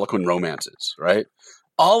westerns and Harlequin romances, right?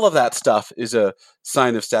 All of that stuff is a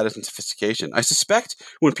sign of status and sophistication. I suspect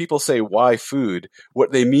when people say why food,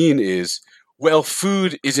 what they mean is, well,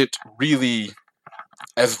 food isn't really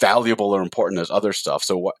as valuable or important as other stuff.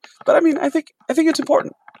 So what? But I mean, I think it's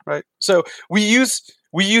important, right? So we use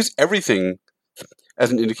everything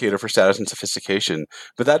as an indicator for status and sophistication,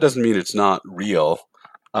 but that doesn't mean it's not real.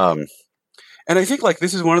 And I think like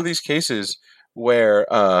this is one of these cases where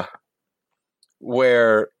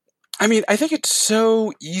I mean, I think it's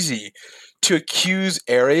so easy to accuse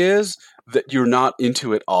areas that you're not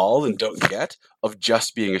into at all and don't get of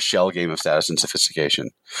just being a shell game of status and sophistication.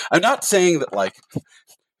 I'm not saying that like...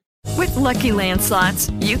 With Lucky Land Slots,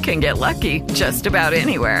 you can get lucky just about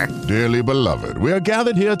anywhere. Dearly beloved, we are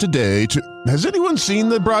gathered here today to... Has anyone seen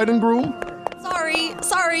the bride and groom?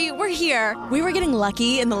 Sorry, we're here. We were getting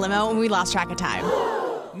lucky in the limo and we lost track of time.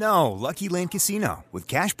 No, Lucky Land Casino, with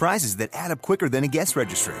cash prizes that add up quicker than a guest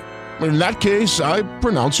registry. In that case, I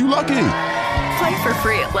pronounce you lucky. Play for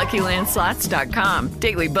free at LuckyLandSlots.com.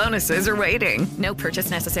 Daily bonuses are waiting. No purchase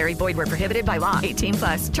necessary. Void where prohibited by law.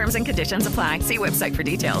 18+. Terms and conditions apply. See website for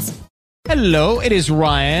details. Hello, it is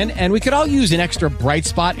Ryan, and we could all use an extra bright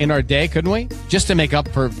spot in our day, couldn't we? Just to make up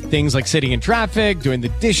for things like sitting in traffic, doing the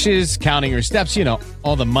dishes, counting your steps,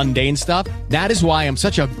 all the mundane stuff. That is why I'm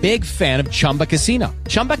such a big fan of Chumba Casino.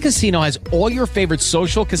 Chumba Casino has all your favorite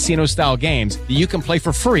social casino-style games that you can play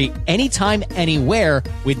for free anytime, anywhere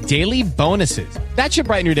with daily bonuses. That should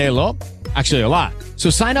brighten your day a little. Actually, a lot.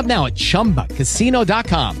 So sign up now at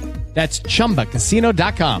ChumbaCasino.com. That's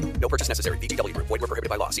ChumbaCasino.com. No purchase necessary. VGW Group. Void where prohibited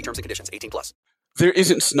by law. See terms and conditions. 18+. There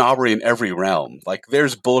isn't snobbery in every realm. Like,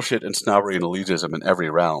 there's bullshit and snobbery and elitism in every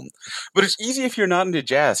realm. But it's easy if you're not into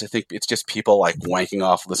jazz to think it's just people, like, wanking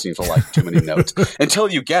off listening to, like, too many notes until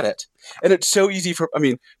you get it. And it's so easy for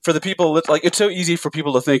the people, like, it's so easy for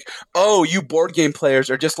people to think, oh, you board game players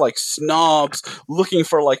are just, like, snobs looking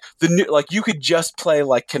for, like, the new, like, you could just play,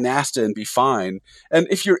 like, Canasta and be fine. And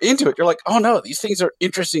if you're into it, you're like, oh, no, these things are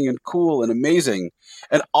interesting and cool and amazing.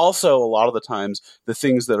 And also, a lot of the times, the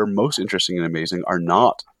things that are most interesting and amazing are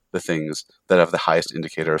not the things that have the highest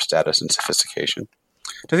indicator of status and sophistication.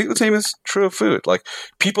 I think the same is true of food. Like,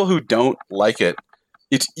 people who don't like it,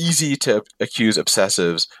 it's easy to accuse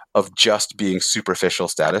obsessives of just being superficial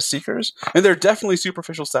status seekers. And there are definitely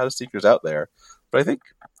superficial status seekers out there. But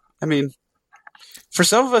for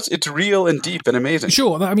some of us, it's real and deep and amazing.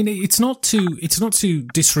 Sure, I mean, it's not to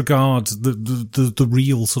disregard the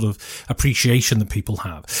real sort of appreciation that people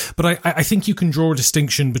have, but I think you can draw a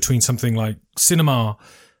distinction between something like cinema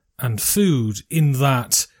and food, in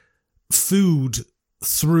that food,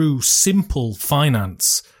 through simple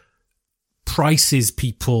finance, prices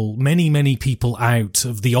many people out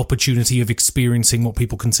of the opportunity of experiencing what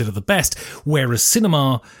people consider the best, whereas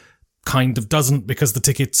cinema kind of doesn't, because the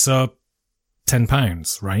tickets are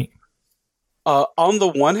 £10, right? On the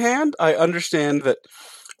one hand, I understand that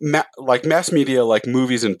mass media, like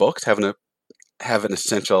movies and books, have an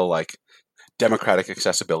essential, like, democratic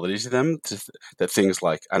accessibility to them, that things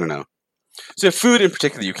like, I don't know. So food in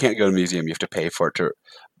particular, you can't go to a museum, you have to pay for it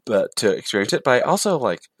to experience it. But I also,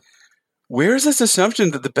 like, where's this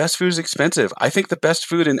assumption that the best food is expensive? I think the best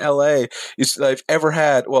food in LA that I've ever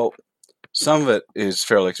had, well, some of it is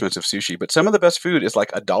fairly expensive sushi, but some of the best food is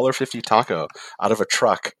like $1.50 taco out of a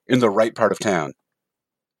truck in the right part of town,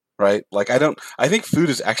 right? Like, I think food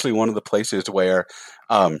is actually one of the places where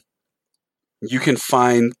you can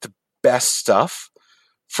find the best stuff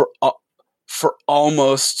for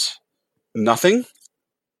almost nothing,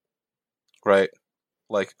 right?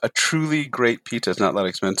 Like, a truly great pizza is not that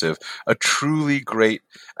expensive. A truly great,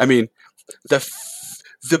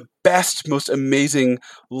 the best, most amazing,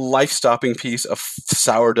 life-stopping piece of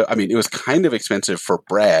sourdough. I mean, it was kind of expensive for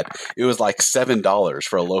bread. It was like $7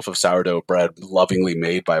 for a loaf of sourdough bread, lovingly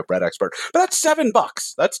made by a bread expert. But that's $7.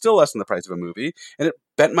 That's still less than the price of a movie, and it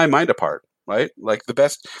bent my mind apart. Right? Like,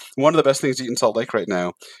 one of the best things to eat in Salt Lake right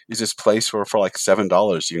now is this place where for like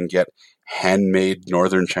 $7 you can get handmade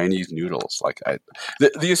Northern Chinese noodles. Like,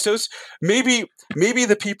 maybe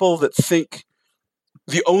the people that think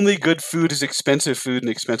the only good food is expensive food in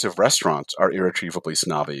expensive restaurants are irretrievably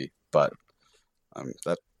snobby, but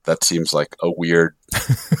that seems like a weird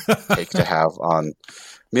take to have on.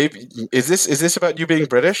 Maybe is this about you being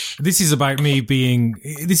British? This is about me being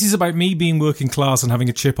working class and having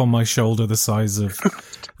a chip on my shoulder the size of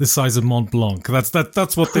Mont Blanc.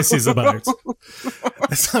 That's what this is about.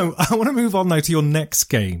 So I want to move on now to your next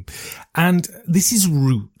game, and this is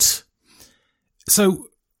Root. So,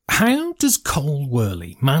 how does Cole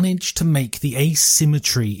Wehrle manage to make the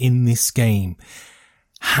asymmetry in this game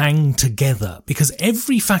hang together? Because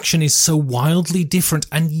every faction is so wildly different,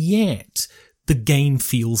 and yet the game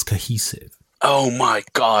feels cohesive. Oh my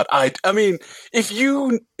God. I mean,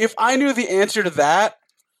 if I knew the answer to that,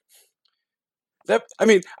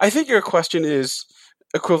 I think your question is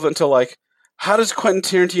equivalent to, like, how does Quentin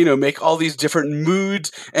Tarantino make all these different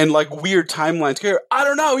moods and, like, weird timelines here? I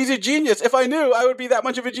don't know. He's a genius. If I knew, I would be that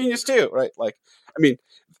much of a genius too, right? Like, I mean,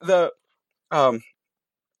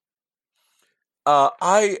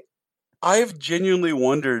 I've genuinely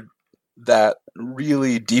wondered that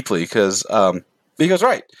really deeply because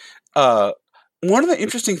right. One of the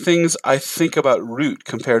interesting things I think about Root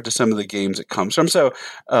compared to some of the games it comes from. So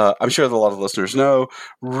I'm sure that a lot of listeners know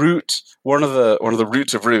Root. One of the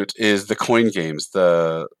roots of Root is the coin games,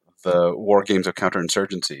 the war games of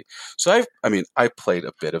counterinsurgency. So I played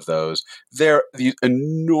a bit of those. They're these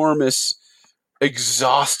enormous,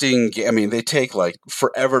 exhausting. They take like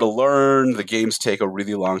forever to learn. The games take a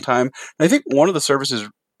really long time. And I think one of the services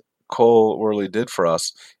Cole Wehrle did for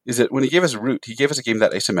us is that when he gave us Root, he gave us a game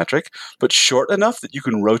that asymmetric, but short enough that you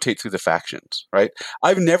can rotate through the factions, right?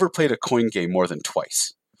 I've never played a coin game more than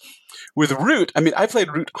twice. with Root, I mean, I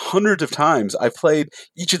played Root hundreds of times. I've played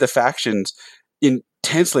each of the factions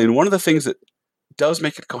intensely, and one of the things that does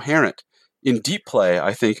make it coherent in deep play,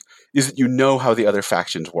 I think, is that you know how the other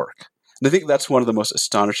factions work. And I think that's one of the most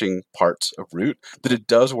astonishing parts of Root, that it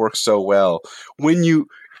does work so well when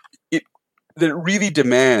that it really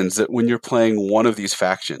demands that when you're playing one of these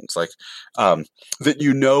factions, like that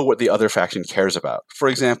you know what the other faction cares about. For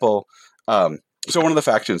example, so one of the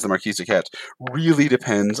factions, the Marquise de Ketz, really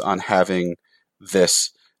depends on having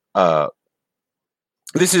this.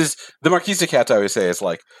 This is the Marquise de Ketz, I always say, is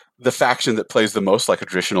like the faction that plays the most like a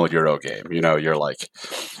traditional Euro game. You know, you're like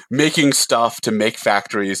making stuff to make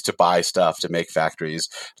factories, to buy stuff to make factories.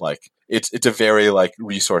 Like it's a very like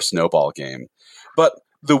resource snowball game. But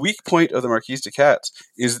the weak point of the Marquise de Ketz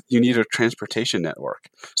is you need a transportation network.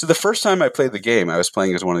 So the first time I played the game, I was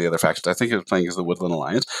playing as one of the other factions. I think I was playing as the Woodland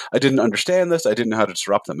Alliance. I didn't understand this. I didn't know how to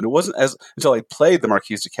disrupt them. And it wasn't until I played the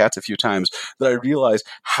Marquise de Ketz a few times that I realized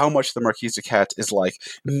how much the Marquise de Ketz is like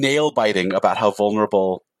nail-biting about how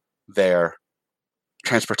vulnerable their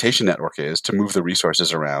transportation network is to move the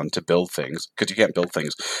resources around, to build things, because you can't build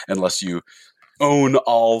things unless you own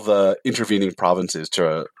all the intervening provinces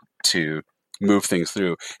to move things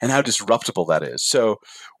through, and how disruptible that is. So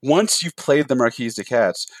once you've played the Marquise de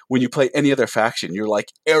Ketz, when you play any other faction, you're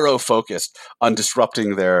like arrow-focused on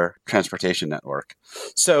disrupting their transportation network.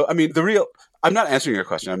 So, I mean, I'm not answering your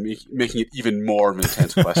question. I'm making it even more of an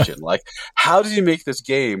intense question. Like, how do you make this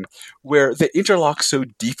game where they interlock so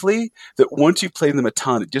deeply that once you play them a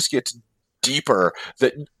ton, it just gets deeper,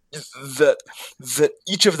 that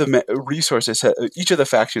each of the resources, each of the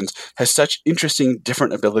factions has such interesting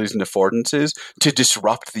different abilities and affordances to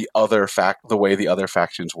disrupt the way the other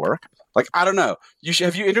factions work. Like, I don't know.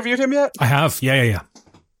 Have you interviewed him yet? I have. Yeah.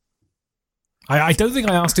 I don't think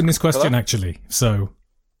I asked him this question actually. So,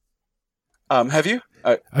 have you?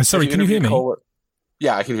 Sorry, can you hear me?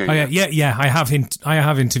 Yeah, I can hear you. Yeah. I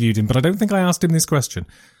have interviewed him, but I don't think I asked him this question.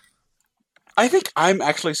 I think I'm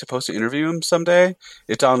actually supposed to interview him someday.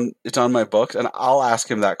 It's on my books, and I'll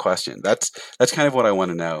ask him that question. That's kind of what I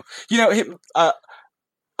want to know. You know,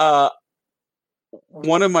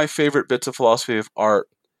 one of my favorite bits of philosophy of art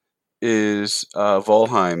is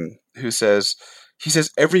Volheim, who says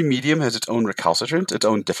every medium has its own recalcitrant, its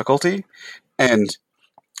own difficulty, and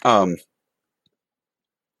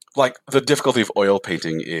like the difficulty of oil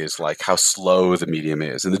painting is like how slow the medium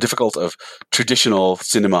is, and the difficulty of traditional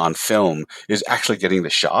cinema on film is actually getting the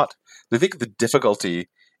shot. And I think the difficulty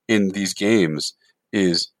in these games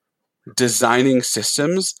is designing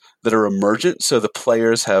systems that are emergent so the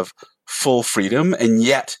players have full freedom, and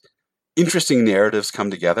yet interesting narratives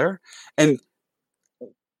come together. And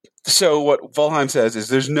so what Volheim says is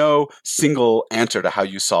there's no single answer to how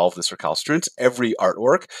you solve this recalcitrance. Every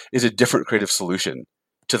artwork is a different creative solution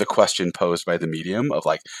to the question posed by the medium of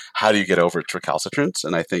like, how do you get over its recalcitrance?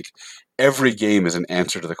 And I think every game is an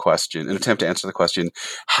answer to the question, an attempt to answer the question,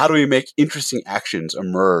 how do we make interesting actions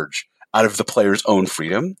emerge out of the player's own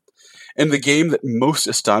freedom? And the game that most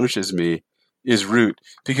astonishes me is Root,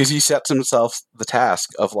 because he sets himself the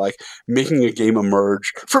task of like making a game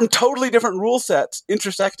emerge from totally different rule sets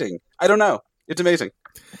intersecting. I don't know. It's amazing.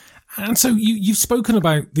 And so you've spoken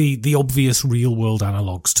about the obvious real world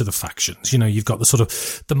analogues to the factions. You know, you've got the sort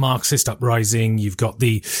of the Marxist uprising, you've got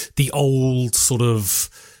the old sort of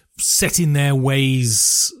set in their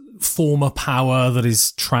ways former power that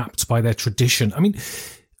is trapped by their tradition. I mean,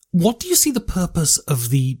 what do you see the purpose of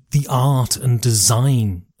the art and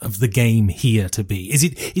design of the game here to be? Is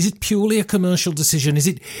it purely a commercial decision? Is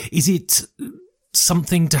it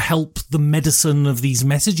something to help the medicine of these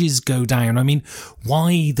messages go down? I mean,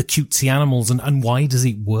 why the cutesy animals and why does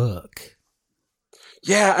it work?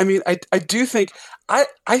 Yeah, I mean, I do think, I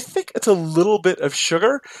think it's a little bit of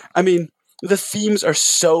sugar. I mean, the themes are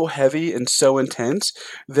so heavy and so intense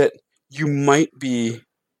that you might be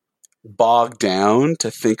bogged down to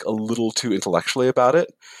think a little too intellectually about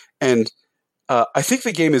it. And I think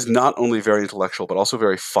the game is not only very intellectual, but also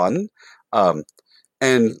very fun. And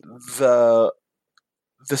the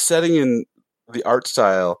setting and the art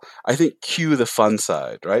style, I think, cue the fun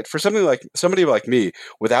side, right? For somebody like me,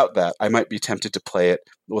 without that, I might be tempted to play it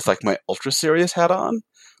with like my ultra serious hat on.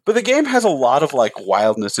 But the game has a lot of like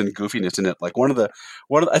wildness and goofiness in it. Like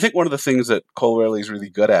I think one of the things that Cole Wehrle is really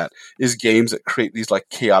good at is games that create these like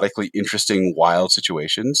chaotically interesting, wild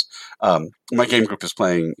situations. My game group is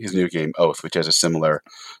playing his new game Oath, which has a similar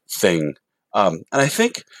thing. And I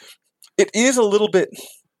think it is a little bit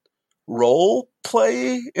role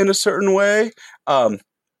play in a certain way.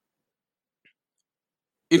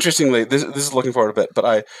 Interestingly, this is looking forward a bit,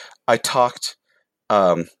 but I talked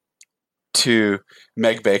to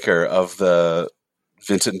Meg Baker of the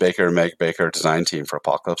Vincent Baker, Meg Baker design team for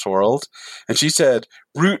Apocalypse World. And she said,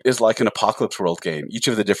 Root is like an Apocalypse World game. Each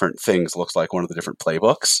of the different things looks like one of the different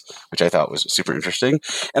playbooks, which I thought was super interesting.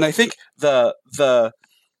 And I think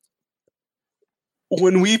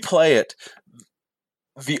when we play it,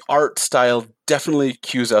 the art style definitely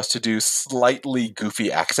cues us to do slightly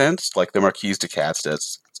goofy accents, like the Marquise de Cats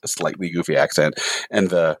does a slightly goofy accent, and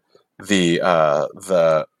the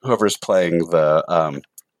whoever's playing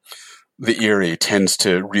the Eerie tends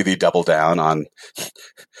to really double down on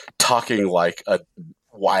talking like a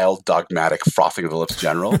wild, dogmatic, frothing of the lips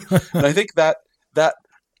general. And I think that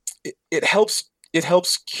it helps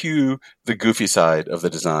cue the goofy side of the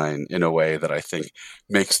design in a way that I think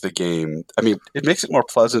makes the game, it makes it more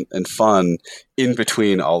pleasant and fun in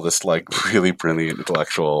between all this like really brilliant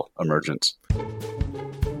intellectual emergence.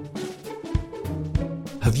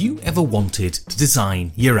 Have you ever wanted to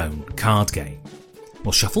design your own card game?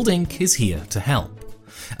 Well, Shuffled Ink is here to help.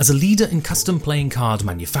 As a leader in custom playing card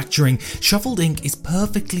manufacturing, Shuffled Ink is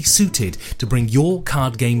perfectly suited to bring your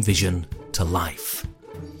card game vision to life.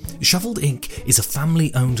 Shuffled Ink is a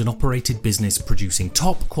family-owned and operated business producing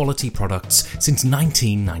top-quality products since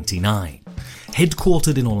 1999.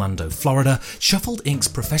 Headquartered in Orlando, Florida, Shuffled Ink's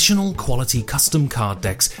professional quality custom card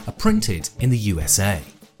decks are printed in the USA.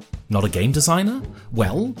 Not a game designer?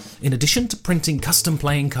 Well, in addition to printing custom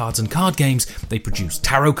playing cards and card games, they produce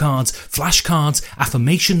tarot cards, flashcards,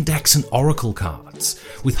 affirmation decks and oracle cards.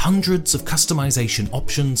 With hundreds of customization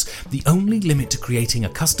options, the only limit to creating a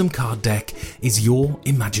custom card deck is your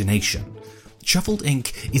imagination. Shuffled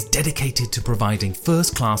Ink is dedicated to providing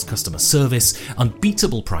first-class customer service,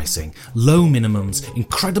 unbeatable pricing, low minimums,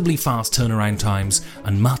 incredibly fast turnaround times,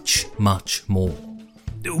 and much, much more.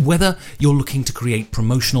 Whether you're looking to create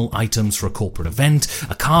promotional items for a corporate event,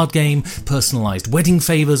 a card game, personalised wedding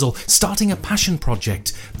favours, or starting a passion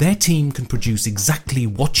project, their team can produce exactly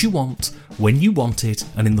what you want, when you want it,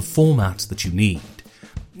 and in the format that you need.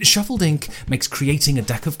 Shuffled Ink makes creating a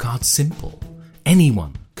deck of cards simple.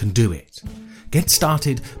 Anyone can do it. Get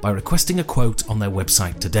started by requesting a quote on their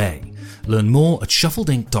website today. Learn more at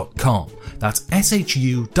shuffledink.com. That's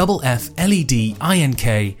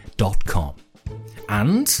SHUFFLEDINK.com.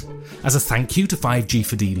 And, as a thank you to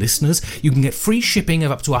 5G4D listeners, you can get free shipping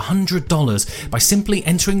of up to $100 by simply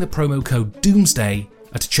entering the promo code Doomsday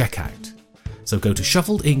at checkout. So go to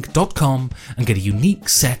shuffledink.com and get a unique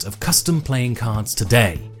set of custom playing cards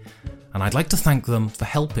today. And I'd like to thank them for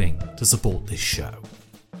helping to support this show.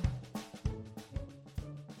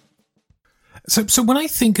 So when I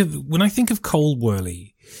think of Cole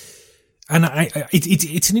Wehrle, and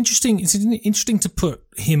it's interesting to put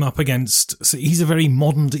him up against. So he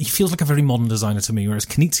feels like a very modern designer to me, whereas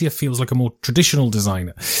Knizia feels like a more traditional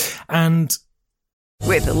designer. And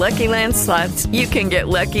with the Lucky Land Slots, you can get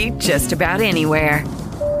lucky just about anywhere.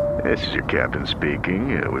 This is your captain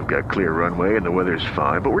speaking. We've got clear runway and the weather's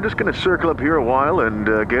fine, but we're just going to circle up here a while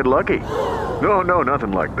and get lucky. No,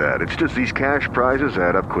 nothing like that. It's just these cash prizes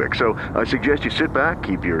add up quick. So I suggest you sit back,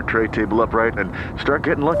 keep your tray table upright, and start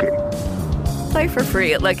getting lucky. Play for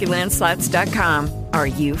free at LuckyLandSlots.com. Are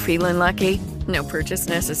you feeling lucky? No purchase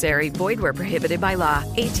necessary. Void where prohibited by law.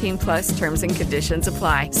 18+ terms and conditions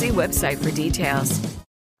apply. See website for details.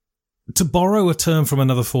 To borrow a term from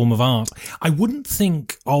another form of art, I wouldn't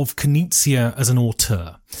think of Knizia as an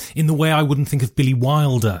auteur, in the way I wouldn't think of Billy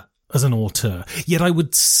Wilder as an auteur, yet I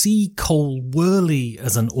would see Cole Wehrle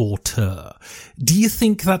as an auteur. Do you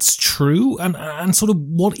think that's true? And sort of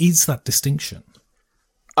what is that distinction?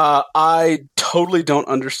 I totally don't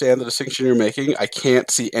understand the distinction you're making. I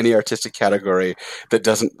can't see any artistic category that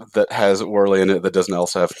has Wehrle in it that doesn't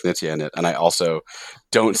also have Knizia in it, and I also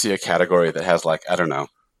don't see a category that has that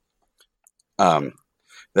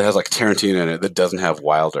has like Tarantino in it that doesn't have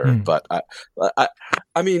Wilder. But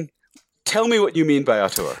I mean, tell me what you mean by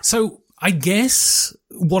auteur. So I guess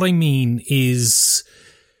what I mean is,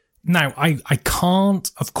 now I cannot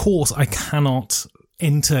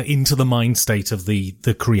enter into the mind state of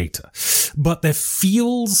the creator, but there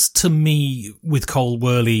feels to me with Cole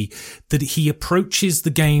Wehrle that he approaches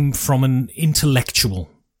the game from an intellectual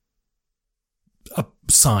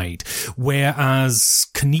side, whereas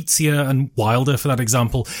Knizia and Wilder, for that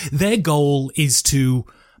example, their goal is to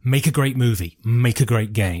make a great movie, make a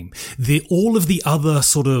great game. All the other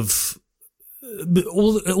sort of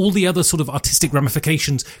artistic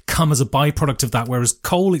ramifications come as a byproduct of that, whereas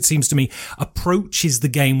Cole, it seems to me, approaches the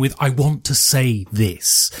game with, I want to say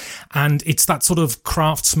this. And it's that sort of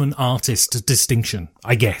craftsman-artist distinction,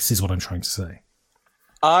 I guess, is what I'm trying to say.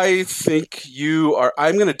 I think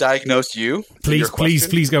I'm going to diagnose you.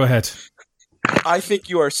 Please go ahead. I think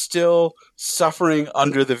you are still suffering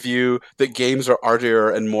under the view that games are artier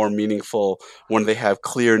and more meaningful when they have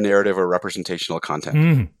clear narrative or representational content.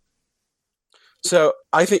 Mm. So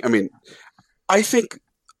I think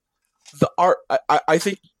the art. I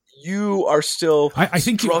think you are still. I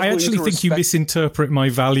actually think you misinterpret my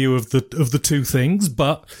value of the two things.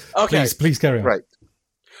 But okay, please carry on. Right.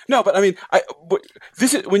 No, but I mean,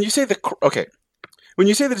 this is when you say when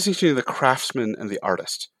you say the distinction of the craftsman and the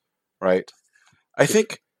artist, right? I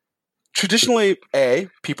think traditionally,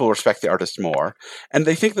 people respect the artist more, and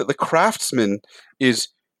they think that the craftsman is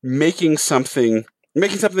making something.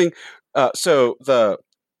 So the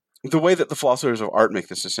way that the philosophers of art make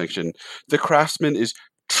this distinction, the craftsman is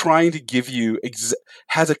trying to give you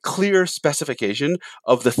has a clear specification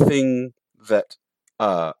of the thing that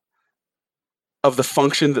of the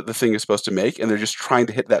function that the thing is supposed to make, and they're just trying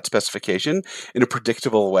to hit that specification in a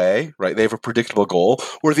predictable way, right? They have a predictable goal,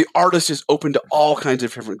 where the artist is open to all kinds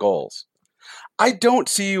of different goals. I don't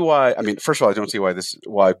see why. I mean, first of all, I don't see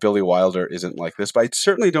why Billy Wilder isn't like this, but I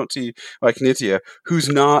certainly don't see why Knizia, who's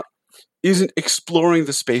isn't exploring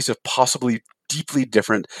the space of possibly deeply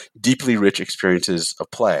different, deeply rich experiences of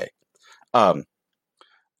play.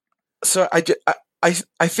 So I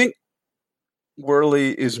think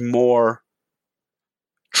Worley is more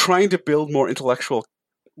trying to build more intellectual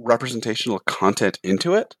representational content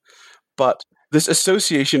into it, but this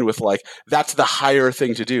association with that's the higher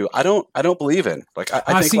thing to do, I don't believe in.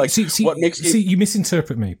 I think what makes you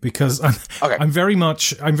misinterpret me, because I'm very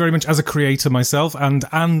much as a creator myself, and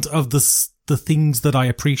of the things that I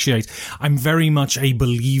appreciate, I'm very much a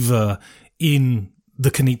believer in the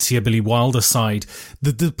Knizia Billy Wilder side.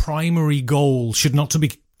 The primary goal should not to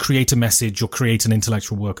be create a message or create an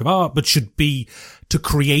intellectual work of art, but should be to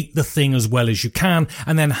create the thing as well as you can,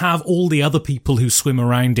 and then have all the other people who swim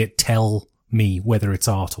around it tell me whether it's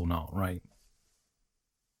art or not, right?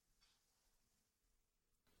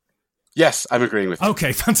 Yes, I'm agreeing with you.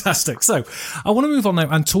 Okay, fantastic. So I want to move on now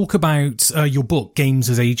and talk about your book, Games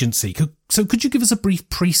as Agency. Could you give us a brief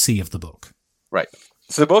précis of the book? Right.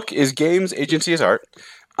 So the book is Games, Agency as Art.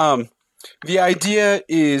 The idea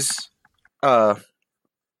is...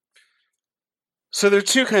 So there are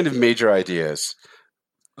two kind of major ideas.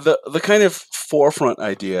 The kind of forefront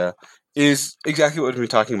idea is exactly what we've been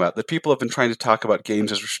talking about. That people have been trying to talk about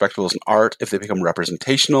games as respectable as an art if they become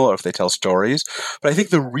representational or if they tell stories. But I think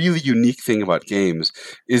the really unique thing about games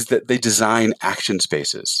is that they design action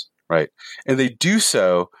spaces, right? And they do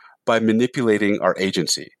so by manipulating our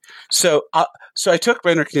agency. So I took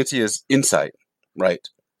Reiner Knizia's insight, right?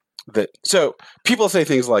 So people say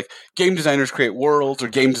things like game designers create worlds or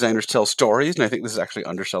game designers tell stories, and I think this is actually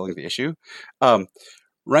underselling the issue.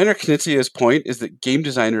 Reiner Knizia's point is that game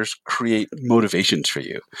designers create motivations for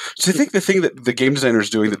you. So I think the thing that the game designer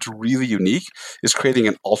is doing that's really unique is creating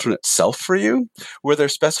an alternate self for you, where they're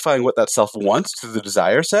specifying what that self wants through the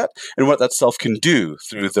desire set and what that self can do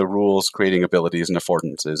through the rules, creating abilities and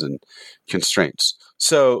affordances and constraints.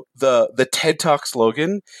 So the TED Talk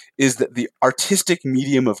slogan is that the artistic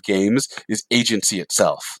medium of games is agency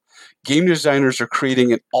itself. Game designers are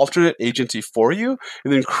creating an alternate agency for you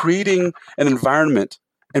and then creating an environment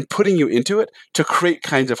and putting you into it to create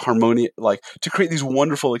kinds of harmony, to create these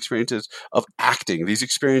wonderful experiences of acting, these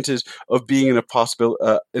experiences of being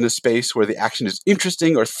in a space where the action is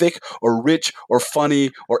interesting or thick or rich or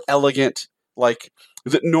funny or elegant,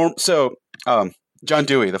 So John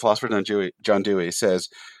Dewey, the philosopher John Dewey, says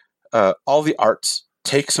all the arts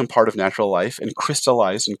take some part of natural life and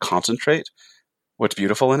crystallize and concentrate what's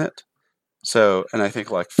beautiful in it. So, and I think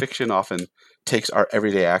fiction often takes our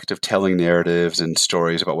everyday act of telling narratives and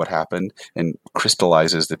stories about what happened and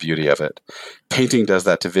crystallizes the beauty of it. Painting does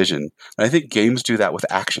that to vision. And I think games do that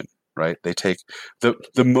with action, right? They take the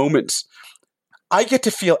moments. I get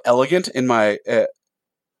to feel elegant in my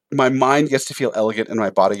mind gets to feel elegant and my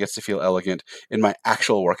body gets to feel elegant in my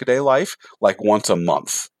actual workaday life, once a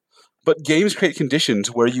month. But games create conditions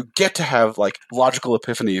where you get to have logical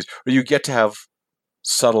epiphanies, or you get to have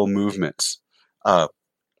subtle movements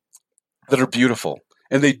that are beautiful.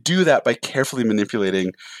 And they do that by carefully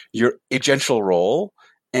manipulating your agential role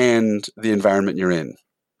and the environment you're in.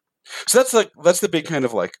 So that's the big kind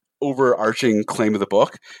of overarching claim of the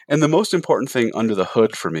book. And the most important thing under the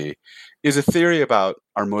hood for me is a theory about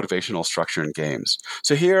our motivational structure in games.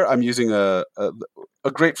 So here I'm using a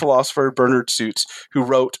great philosopher, Bernard Suits, who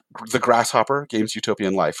wrote The Grasshopper, Games, Utopia,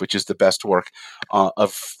 and Life, which is the best work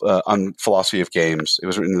on philosophy of games. It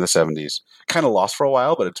was written in the 70s. Kind of lost for a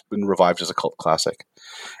while, but it's been revived as a cult classic.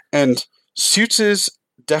 And Suits's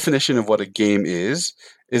definition of what a game is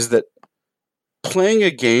that playing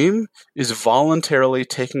a game is voluntarily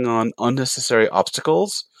taking on unnecessary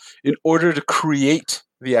obstacles in order to create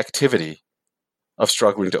the activity of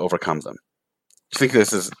struggling to overcome them. I think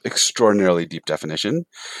this is extraordinarily deep definition.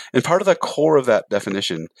 And part of the core of that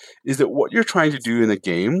definition is that what you're trying to do in a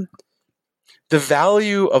game, the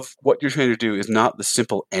value of what you're trying to do is not the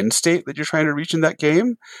simple end state that you're trying to reach in that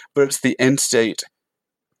game, but it's the end state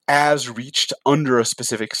as reached under a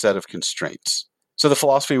specific set of constraints. So the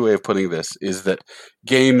philosophy way of putting this is that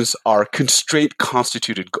games have constraint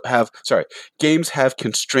constituted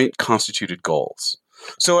goals.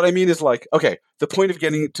 So what I mean is like, okay, the point of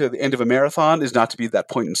getting to the end of a marathon is not to be that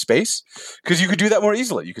point in space, because you could do that more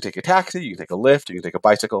easily. You could take a taxi, you can take a lift, you can take a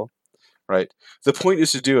bicycle, right? The point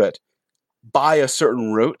is to do it by a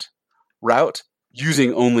certain route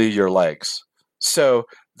using only your legs. So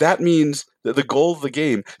that means that the goal of the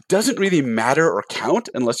game doesn't really matter or count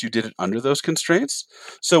unless you did it under those constraints.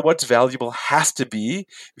 So what's valuable has to be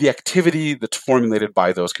the activity that's formulated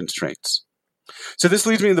by those constraints. So this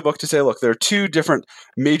leads me in the book to say, look, there are two different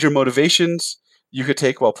major motivations you could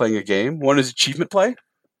take while playing a game. One is achievement play.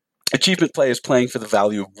 Achievement play is playing for the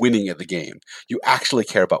value of winning at the game. You actually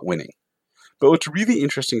care about winning. But what's really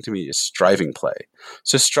interesting to me is striving play.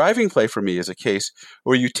 So striving play for me is a case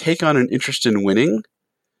where you take on an interest in winning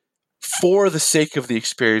for the sake of the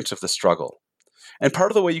experience of the struggle. And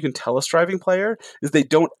part of the way you can tell a striving player is they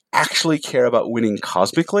don't actually care about winning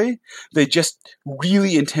cosmically. They just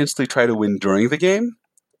really intensely try to win during the game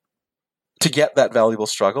to get that valuable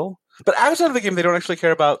struggle. But outside of the game, they don't actually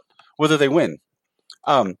care about whether they win.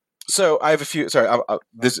 So I have a few. Sorry,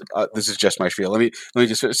 this is just my spiel. Let me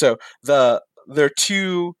just. So there are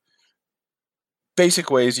two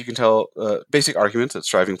basic ways you can tell basic arguments that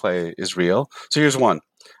striving play is real. So here's one.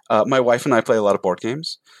 My wife and I play a lot of board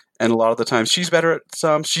games. And a lot of the time, she's better at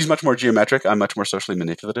some. She's much more geometric. I'm much more socially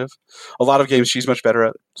manipulative. A lot of games she's much better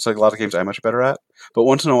at. So a lot of games I'm much better at. But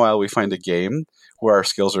once in a while, we find a game where our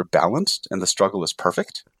skills are balanced and the struggle is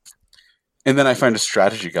perfect. And then I find a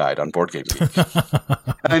strategy guide on Board Game Geek.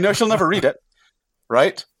 And I know she'll never read it,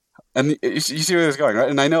 right? And you see where this is going,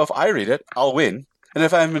 right? And I know if I read it, I'll win. And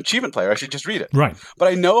if I'm an achievement player, I should just read it. Right. But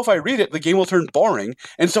I know if I read it, the game will turn boring,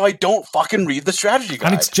 and so I don't fucking read the strategy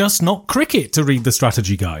guide. And it's just not cricket to read the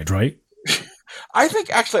strategy guide, right? I think,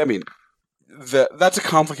 actually, I mean, that's a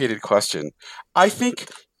complicated question. I think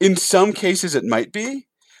in some cases it might be,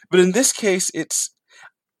 but in this case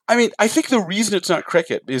I think the reason it's not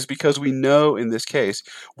cricket is because we know in this case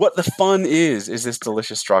what the fun is this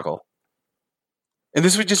delicious struggle. And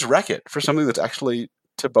this would just wreck it for something that's actually,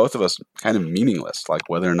 to both of us, kind of meaningless, like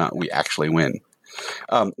whether or not we actually win.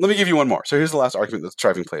 Let me give you one more. So here's the last argument that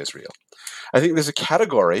striving play is real. I think there's a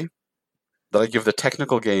category that I give the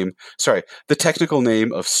technical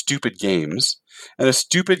name of stupid games. And a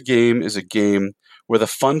stupid game is a game where the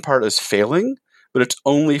fun part is failing, but it's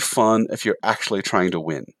only fun if you're actually trying to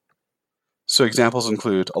win. So examples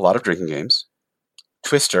include a lot of drinking games,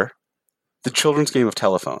 Twister, the children's game of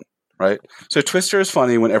telephone, right? So Twister is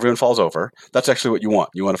funny when everyone falls over. That's actually what you want.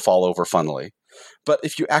 You want to fall over funnily. But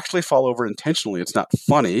if you actually fall over intentionally, it's not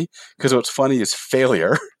funny, because what's funny is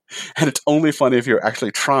failure, and it's only funny if you're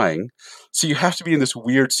actually trying. So you have to be in this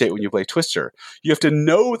weird state when you play Twister. You have to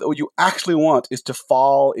know that what you actually want is to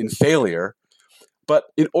fall in failure, but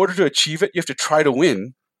in order to achieve it, you have to try to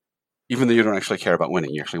win, even though you don't actually care about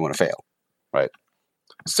winning. You actually want to fail, right?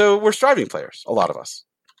 So we're striving players, a lot of us.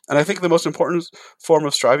 And I think the most important form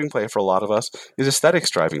of striving play for a lot of us is aesthetic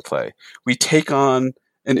striving play. We take on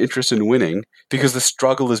an interest in winning because the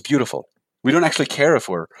struggle is beautiful. We don't actually care if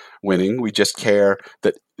we're winning. We just care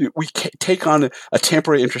that we take on a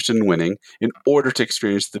temporary interest in winning in order to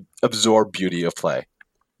experience the absorbed beauty of play.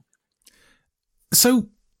 So,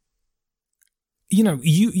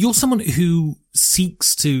 you're someone who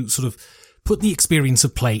seeks to sort of put the experience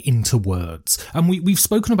of play into words. And we've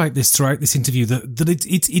spoken about this throughout this interview, that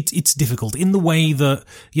it's difficult in the way that,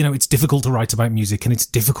 it's difficult to write about music and it's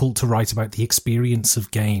difficult to write about the experience of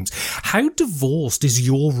games. How divorced is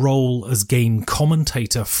your role as game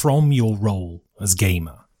commentator from your role as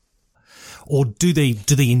gamer? Or do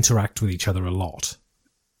they interact with each other a lot?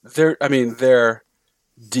 They're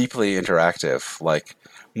deeply interactive. Like,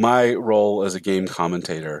 my role as a game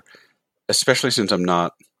commentator, especially since I'm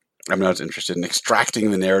not as interested in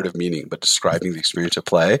extracting the narrative meaning, but describing the experience of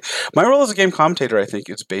play. My role as a game commentator, I think,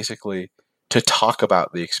 is basically to talk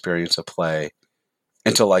about the experience of play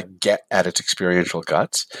and to get at its experiential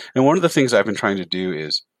guts. And one of the things I've been trying to do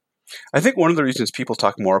is, I think one of the reasons people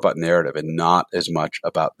talk more about narrative and not as much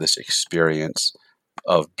about this experience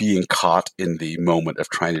of being caught in the moment of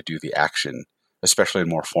trying to do the action, especially in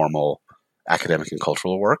more formal academic and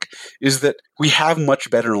cultural work, is that we have much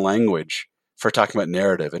better language for talking about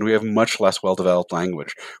narrative, and we have much less well-developed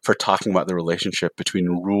language for talking about the relationship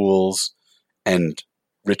between rules and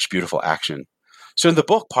rich, beautiful action. So in the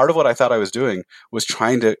book, part of what I thought I was doing was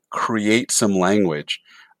trying to create some language.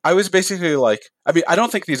 I was basically like, I mean, I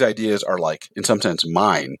don't think these ideas are like, in some sense,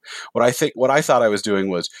 mine. What I thought I was doing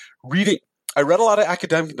was reading. I read a lot of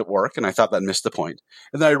academic work, and I thought that missed the point.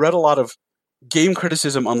 And then I read a lot of game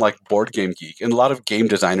criticism on like Board Game Geek and a lot of game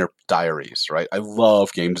designer diaries, right? I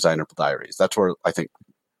love game designer diaries. That's where I think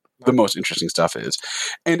the most interesting stuff is.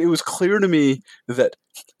 And it was clear to me that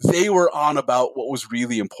they were on about what was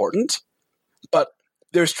really important, but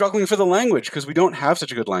they're struggling for the language because we don't have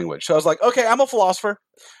such a good language. So I was like, okay, I'm a philosopher.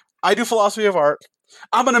 I do philosophy of art.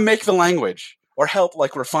 I'm going to make the language or help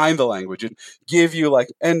like refine the language and give you like,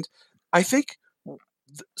 and I think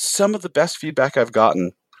some of the best feedback I've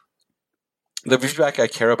gotten, the feedback I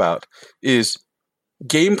care about, is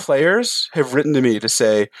game players have written to me to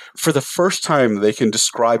say for the first time they can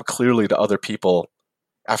describe clearly to other people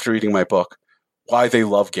after reading my book why they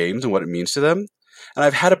love games and what it means to them. And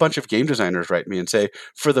I've had a bunch of game designers write me and say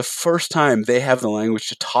for the first time they have the language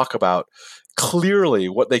to talk about clearly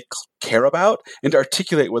what they care about and to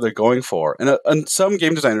articulate what they're going for. And some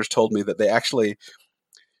game designers told me that they actually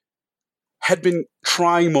had been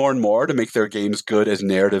trying more and more to make their games good as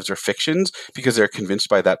narratives or fictions because they're convinced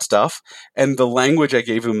by that stuff. And the language I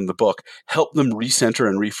gave them in the book helped them recenter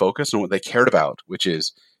and refocus on what they cared about, which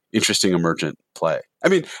is interesting emergent play. I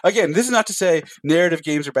mean, again, this is not to say narrative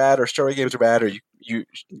games are bad or story games are bad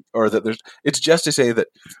or that there's. It's just to say that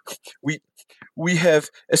we have,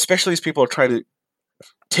 especially as people are trying to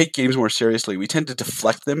take games more seriously, we tend to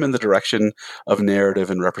deflect them in the direction of narrative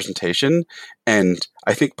and representation. And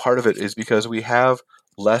I think part of it is because we have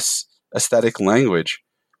less aesthetic language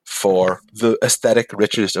for the aesthetic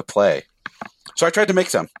richness of play. So I tried to make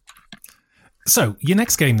some. So your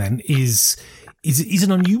next game then is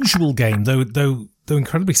an unusual game, though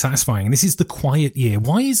incredibly satisfying. And this is The Quiet Year.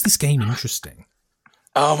 Why is this game interesting?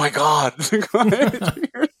 Oh my God. The Quiet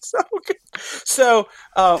Year is so good. So,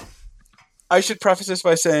 I should preface this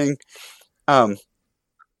by saying, so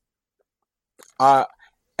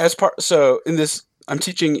in this, I'm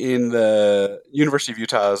teaching in the University of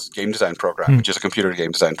Utah's game design program, which is a computer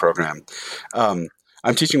game design program.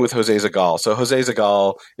 I'm teaching with Jose Zagal. So Jose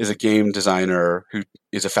Zagal is a game designer who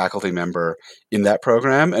is a faculty member in that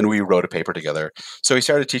program, and we wrote a paper together. So we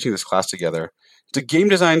started teaching this class together. It's a game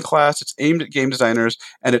design class. It's aimed at game designers,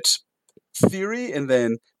 and it's theory and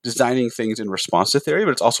then designing things in response to theory,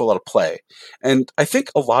 but it's also a lot of play. And I think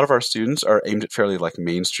a lot of our students are aimed at fairly like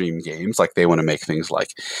mainstream games. Like they want to make things like,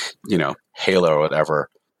 Halo or whatever.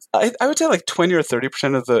 I would say like 20 or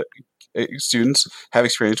 30% of the students have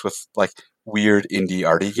experience with like weird indie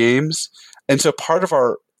arty games. And so part of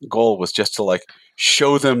our goal was just to like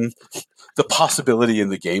show them the possibility in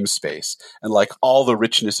the game space and like all the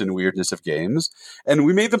richness and weirdness of games. And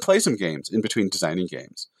we made them play some games in between designing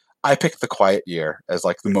games. I picked The Quiet Year as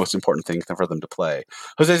like the most important thing for them to play.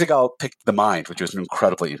 Jose Zagal picked The Mind, which was an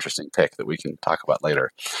incredibly interesting pick that we can talk about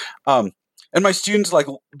later. And my students, like,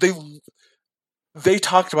 they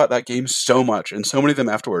talked about that game so much, and so many of them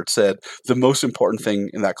afterwards said the most important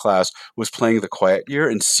thing in that class was playing The Quiet Year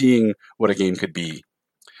and seeing what a game could be.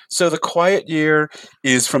 So The Quiet Year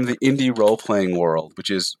is from the indie role-playing world,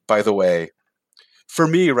 which is, by the way, for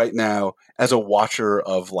me right now, as a watcher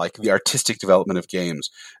of like the artistic development of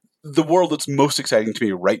games, the world that's most exciting to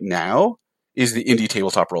me right now is the indie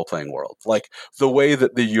tabletop role-playing world. Like the way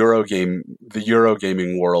that the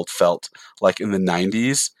Eurogaming world felt like in the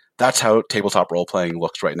 90s, that's how tabletop role-playing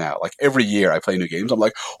looks right now. Like every year I play new games, I'm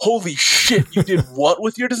like, holy shit, you did what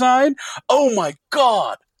with your design? Oh my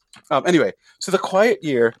God. Anyway, so The Quiet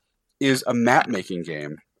Year is a map-making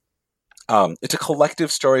game. It's a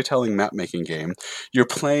collective storytelling map-making game. You're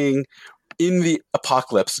playing in the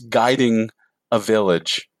apocalypse, guiding a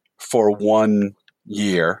village for 1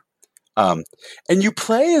 year. And you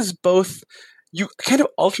play as both, you kind of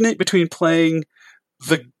alternate between playing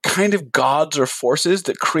the kind of gods or forces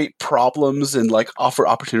that create problems and like offer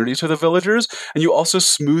opportunities for the villagers. And you also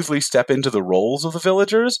smoothly step into the roles of the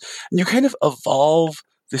villagers. And you kind of evolve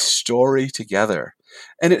this story together.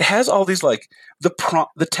 And it has all these like,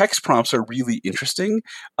 the text prompts are really interesting.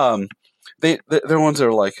 They're ones that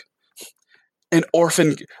are like, an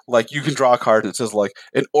orphan, like you can draw a card and it says like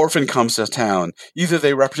an orphan comes to town. Either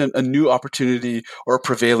they represent a new opportunity or a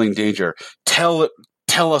prevailing danger. Tell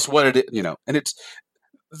us what it is, and it's,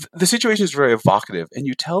 the situation is very evocative, and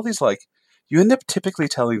you end up typically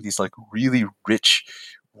telling these like really rich,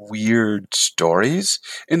 weird stories.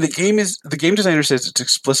 And the game designer says it's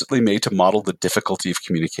explicitly made to model the difficulty of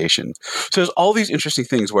communication. So there's all these interesting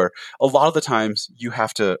things where a lot of the times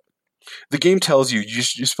the game tells you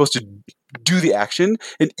you're supposed to do the action,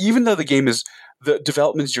 and even though the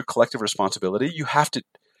development is your collective responsibility, you have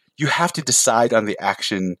to decide on the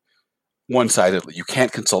action one-sidedly. You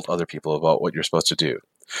can't consult other people about what you're supposed to do.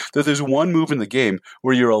 Though there's one move in the game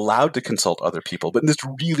where you're allowed to consult other people, but in this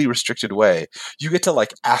really restricted way. You get to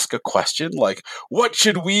ask a question like, what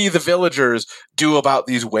should we, the villagers, do about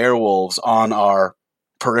these werewolves on our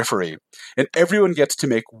periphery? And everyone gets to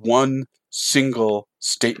make one single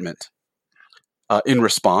statement in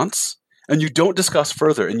response, and you don't discuss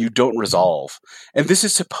further and you don't resolve. And this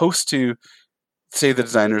is supposed to, say the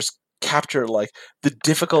designers, capture the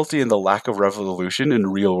difficulty and the lack of resolution in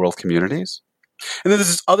real world communities. And then there's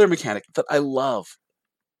this other mechanic that I love,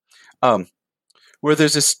 where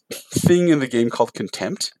there's this thing in the game called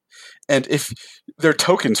contempt, and if there are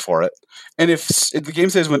tokens for it, and if the game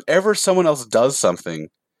says whenever someone else does something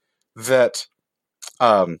that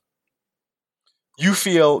you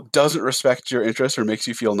feel doesn't respect your interests or makes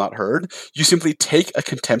you feel not heard, you simply take a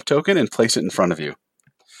contempt token and place it in front of you.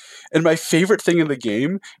 And my favorite thing in the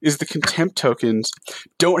game is the contempt tokens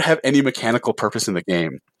don't have any mechanical purpose in the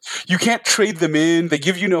game. You can't trade them in. They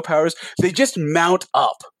give you no powers. They just mount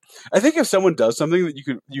up. I think if someone does something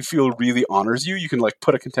that you feel really honors you, you can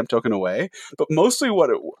put a contempt token away. But mostly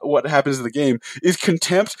what happens in the game is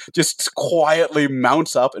contempt just quietly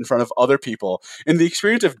mounts up in front of other people. And the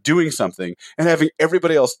experience of doing something and having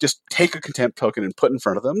everybody else just take a contempt token and put in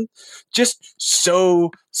front of them just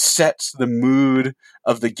so sets the mood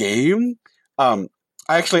of the game. I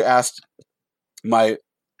actually asked my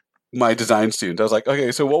design student, I was like,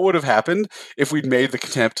 okay, so what would have happened if we'd made the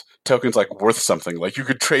contempt tokens worth something? You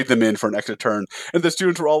could trade them in for an extra turn. And the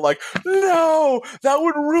students were all like, no, that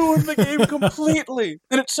would ruin the game completely.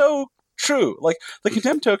 And it's so true. The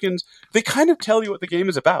contempt tokens, they kind of tell you what the game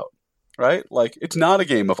is about, right? It's not a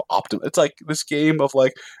game of optimism. It's this game of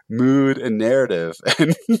mood and narrative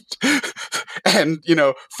and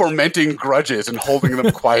fermenting grudges and holding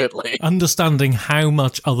them quietly. Understanding how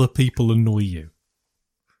much other people annoy you.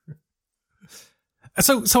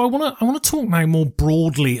 So I want to talk now more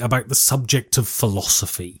broadly about the subject of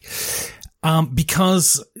philosophy,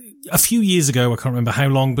 because a few years ago, I can't remember how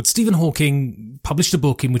long, but Stephen Hawking published a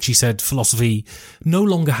book in which he said philosophy no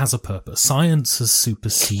longer has a purpose. Science has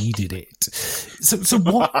superseded it. So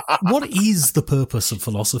what is the purpose of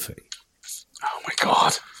philosophy? Oh my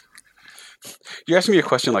God. You asked me a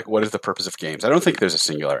question what is the purpose of games? I don't think there's a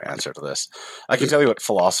singular answer to this. I can tell you what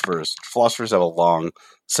philosophers have a long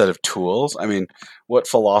set of tools. I mean, what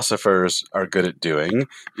philosophers are good at doing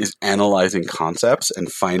is analyzing concepts and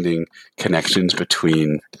finding connections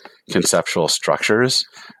between conceptual structures.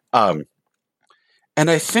 And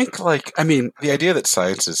I think the idea that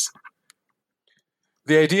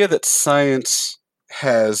science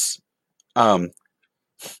has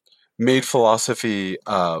made philosophy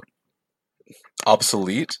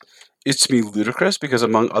obsolete is to me ludicrous, because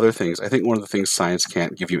among other things, I think one of the things science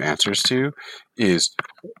can't give you answers to is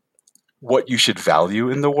what you should value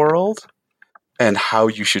in the world and how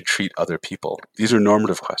you should treat other people. These are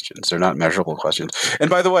normative questions. They're not measurable questions. And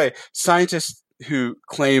by the way, scientists who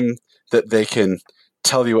claim that they can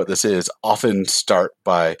tell you what this is often start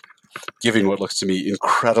by giving what looks to me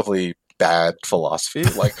incredibly bad philosophy.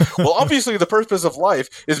 Well, obviously the purpose of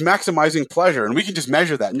life is maximizing pleasure, and we can just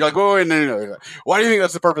measure that. And you're like, oh, no. Why do you think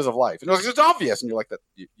that's the purpose of life? And you're like, it's obvious. And you're like, that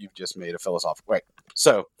you've just made a philosophical right.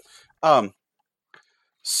 So yeah.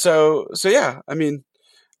 I mean,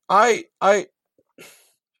 I'm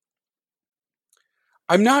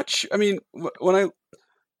not sure. I mean, a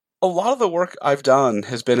lot of the work I've done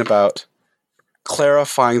has been about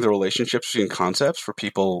clarifying the relationships between concepts for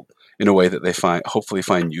people in a way that they hopefully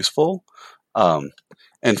find useful, and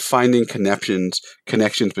finding connections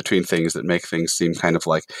between things that make things seem kind of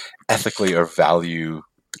ethically or value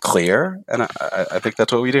clear. And I think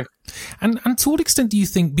that's what we do. And to what extent do you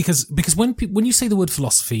think, because when you say the word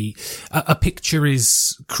philosophy, a picture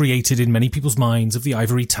is created in many people's minds of the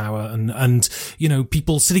ivory tower and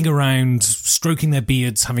people sitting around stroking their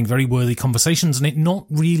beards, having very worthy conversations, and it not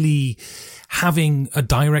really having a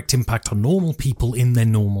direct impact on normal people in their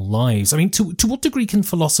normal lives. I mean, to what degree can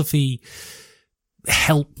philosophy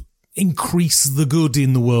help increase the good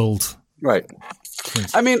in the world? Right.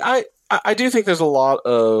 Please. I mean, I do think there's a lot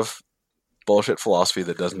of bullshit philosophy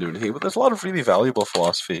that doesn't do anything, but there's a lot of really valuable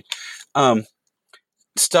philosophy.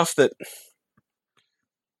 Stuff that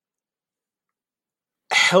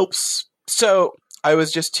helps. So I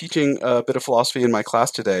was just teaching a bit of philosophy in my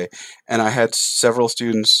class today, and I had several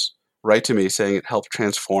students write to me saying it helped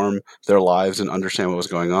transform their lives and understand what was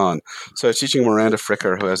going on. So I was teaching Miranda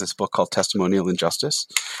Fricker, who has this book called Testimonial Injustice,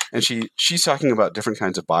 and she's talking about different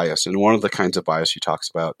kinds of bias. And one of the kinds of bias she talks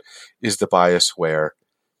about is the bias where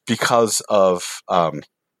because of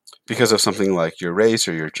something like your race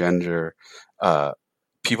or your gender,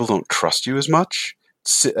 people don't trust you as much.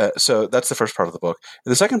 So that's the first part of the book.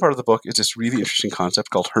 And the second part of the book is this really interesting concept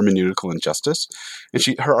called hermeneutical injustice. And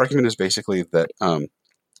her argument is basically that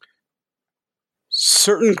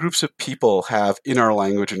certain groups of people have, in our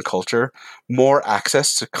language and culture, more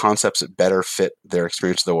access to concepts that better fit their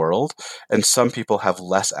experience of the world, and some people have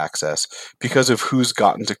less access because of who's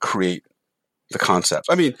gotten to create the concepts.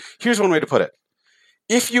 I mean, here's one way to put it.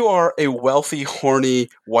 If you are a wealthy, horny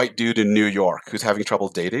white dude in New York who's having trouble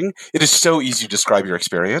dating, it is so easy to describe your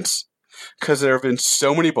experience because there have been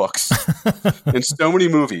so many books and so many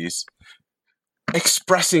movies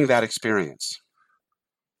expressing that experience.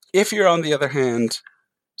 If you're, on the other hand,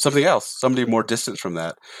 something else, somebody more distant from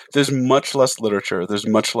that, there's much less literature, there's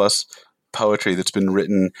much less poetry that's been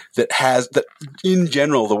written that in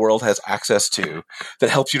general the world has access to that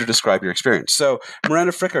helps you to describe your experience. So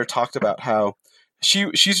Miranda Fricker talked about how she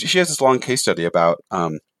has this long case study about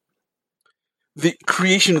the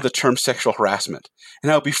creation of the term sexual harassment,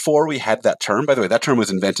 and how before we had that term, by the way, that term was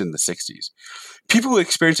invented in the 60s, people who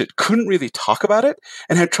experienced it couldn't really talk about it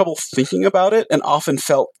and had trouble thinking about it and often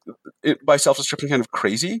felt it, by self-description, kind of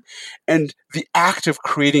crazy. And the act of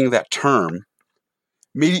creating that term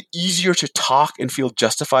made it easier to talk and feel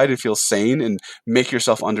justified and feel sane and make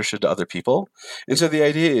yourself understood to other people. And so the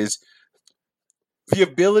idea is the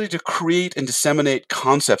ability to create and disseminate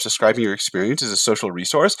concepts describing your experience is a social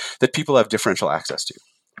resource that people have differential access to.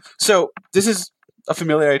 So this is a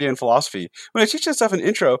familiar idea in philosophy. When I teach this stuff in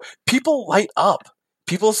intro, people light up.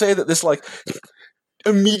 People say that this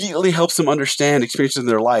immediately helps them understand experiences in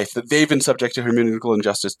their life, that they've been subject to hermeneutical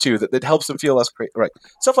injustice too, that helps them feel less right.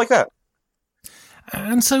 Stuff like that.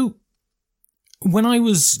 And so when I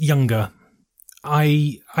was younger,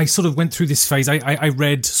 I sort of went through this phase. I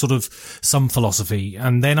read sort of some philosophy,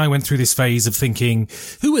 and then I went through this phase of thinking,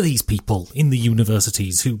 who are these people in the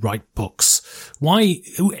universities who write books? Why?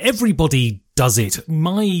 Everybody does it.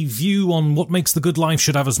 My view on what makes the good life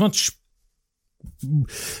should have as much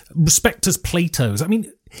respect as Plato's. I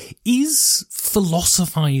mean, is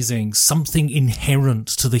philosophizing something inherent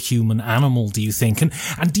to the human animal, do you think? And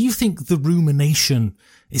do you think the rumination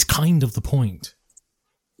is kind of the point?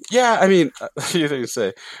 Yeah, I mean, a few things to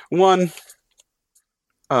say. One,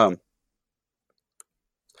 I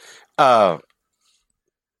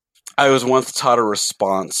was once taught a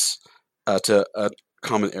response to a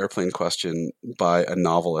common airplane question by a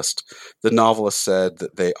novelist. The novelist said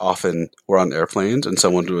that they often were on airplanes and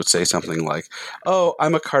someone would say something like, "Oh,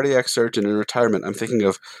 I'm a cardiac surgeon in retirement. I'm thinking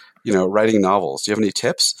of, writing novels. Do you have any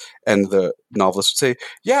tips?" And the novelist would say,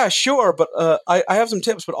 "Yeah, sure, but I have some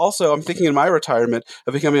tips, but also I'm thinking in my retirement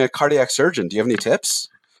of becoming a cardiac surgeon. Do you have any tips?"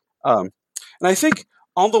 And I think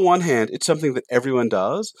on the one hand, it's something that everyone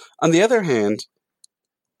does. On the other hand,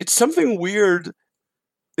 it's something weird.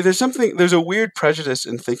 There's a weird prejudice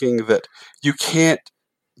in thinking that you can't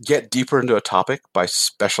get deeper into a topic by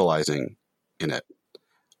specializing in it.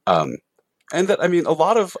 And that, I mean, a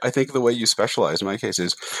lot of, I think, the way you specialize, in my case,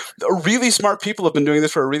 is really smart people have been doing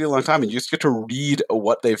this for a really long time, and you just get to read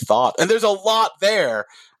what they've thought. And there's a lot there.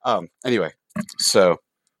 Anyway, so,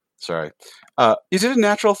 sorry. Is it a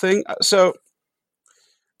natural thing? So,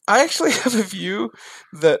 I actually have a view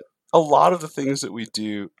that a lot of the things that we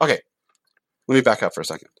do... Okay, let me back up for a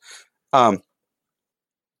second.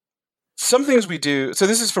 Some things we do... So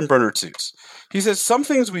this is from Bernard Suits. He says, some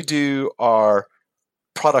things we do are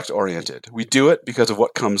product-oriented. We do it because of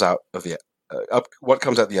what comes out of the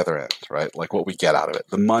other end, right? Like what we get out of it.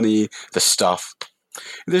 The money, the stuff.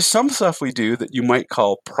 There's some stuff we do that you might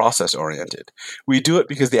call process-oriented. We do it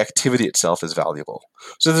because the activity itself is valuable.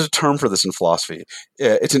 So there's a term for this in philosophy.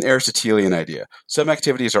 It's an Aristotelian idea. Some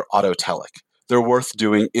activities are autotelic. They're worth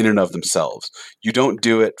doing in and of themselves. You don't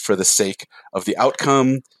do it for the sake of the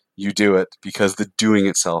outcome. You do it because the doing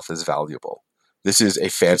itself is valuable. This is a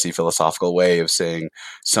fancy philosophical way of saying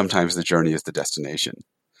sometimes the journey is the destination.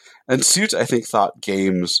 And Suits, I think, thought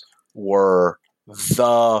games were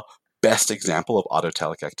the best example of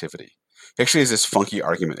autotelic activity. He actually has this funky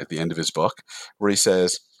argument at the end of his book where he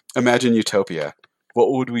says, imagine utopia.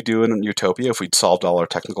 What would we do in utopia if we'd solved all our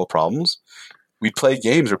technical problems? We'd play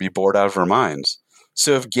games or be bored out of our minds.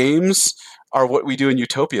 So if games are what we do in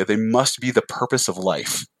utopia, they must be the purpose of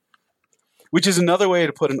life. Which is another way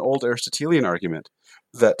to put an old Aristotelian argument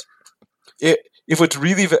that if if what's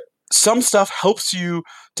really some stuff helps you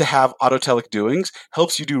to have autotelic doings,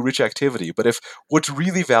 helps you do rich activity. But if what's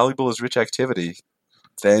really valuable is rich activity,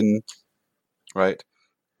 then, right,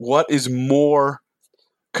 what is more,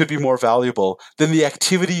 could be more valuable than the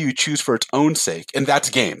activity you choose for its own sake, and that's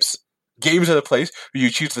games. Games are the place where you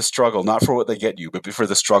choose the struggle, not for what they get you, but for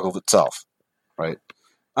the struggle itself, right?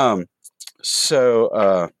 So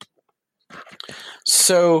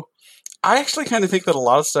I actually kind of think that a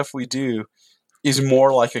lot of stuff we do is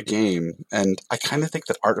more like a game, and I kind of think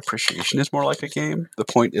that art appreciation is more like a game. The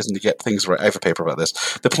point isn't to get things right. I have a paper about this.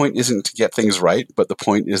 The point isn't to get things right, but the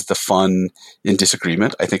point is the fun in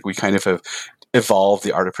disagreement. I think we kind of have evolved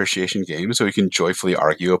the art appreciation game so we can joyfully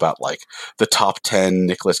argue about like the top 10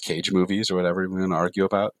 Nicolas Cage movies or whatever we want to argue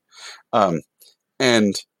about.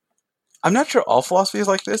 And I'm not sure all philosophy is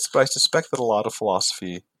like this, but I suspect that a lot of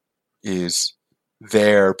philosophy is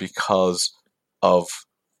there because of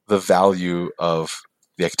the value of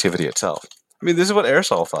the activity itself. I mean, this is what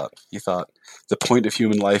Aristotle thought. He thought the point of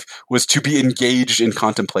human life was to be engaged in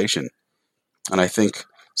contemplation. And I think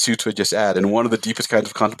Suits would just add, and one of the deepest kinds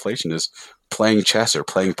of contemplation is playing chess or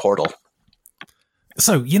playing Portal.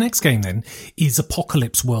 So, your next game then is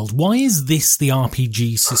Apocalypse World. Why is this the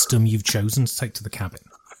RPG system you've chosen to take to the cabin?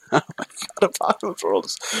 Oh my god, Apocalypse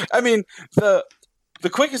World. I mean, the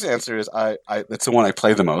quickest answer is it's the one I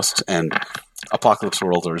play the most, and Apocalypse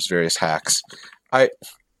World, there's various hacks. I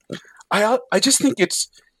just think it's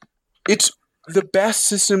the best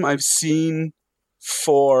system I've seen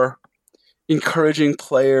for encouraging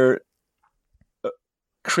player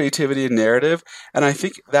creativity and narrative, and I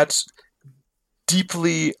think that's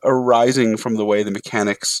deeply arising from the way the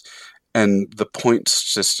mechanics and the point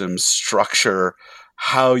systems structure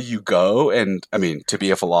how you go, and I mean, to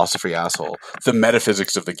be a philosophy asshole, the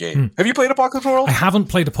metaphysics of the game. Have you played Apocalypse World? I haven't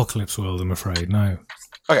played Apocalypse World, I'm afraid, no.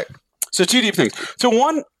 Okay, so two deep things. Two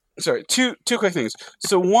quick things.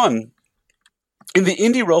 So one, in the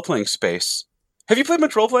indie role-playing space, have you played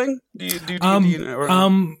much role-playing? Do you do D&D?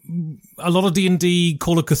 A lot of D&D,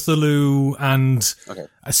 Call of Cthulhu, and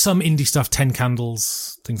some indie stuff, 10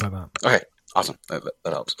 Candles, things like that. Okay, awesome. That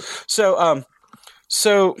helps. So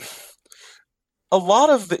a lot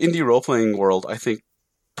of the indie role-playing world, I think,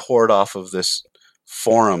 poured off of this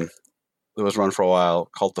forum that was run for a while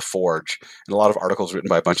called The Forge, and a lot of articles written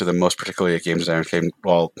by a bunch of them, most particularly a game designer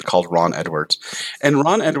called Ron Edwards. And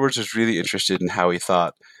Ron Edwards was really interested in how he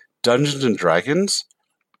thought Dungeons and Dragons,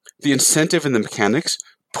 the incentive and the mechanics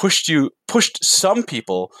pushed some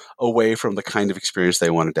people away from the kind of experience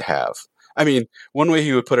they wanted to have. I mean, one way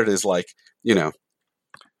he would put it is like, you know,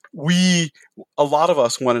 a lot of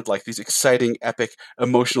us wanted like these exciting, epic,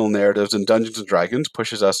 emotional narratives, and Dungeons and Dragons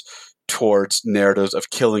pushes us towards narratives of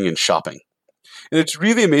killing and shopping. And it's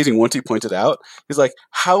really amazing once he pointed out, he's like,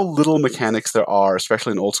 how little mechanics there are,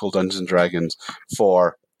 especially in old school Dungeons and Dragons,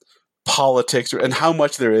 for politics, and how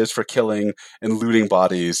much there is for killing and looting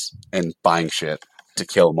bodies and buying shit to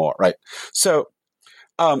kill more, right? So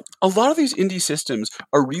a lot of these indie systems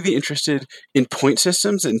are really interested in point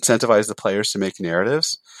systems that incentivize the players to make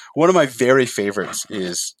narratives. One of my very favorites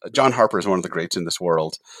is John Harper is one of the greats in this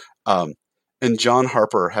world. And John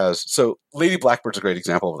Harper so Lady Blackbird's a great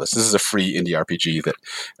example of this. This is a free indie RPG that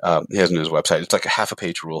he has on his website. It's like a half a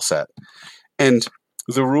page rule set. And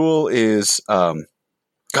the rule is,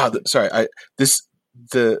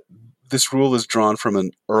 this rule is drawn from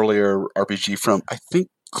an earlier RPG from, I think,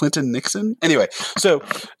 Clinton Nixon. Anyway, so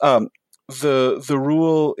the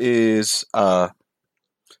rule is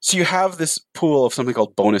so you have this pool of something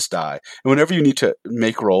called bonus die, and whenever you need to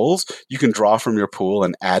make rolls, you can draw from your pool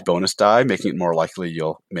and add bonus die, making it more likely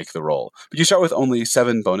you'll make the roll. But you start with only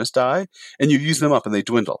 7 bonus die, and you use them up, and they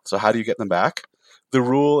dwindle. So how do you get them back? The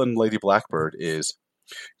rule in Lady Blackbird is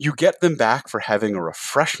you get them back for having a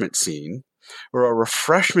refreshment scene, where a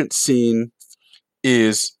refreshment scene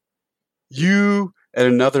is you and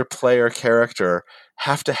another player character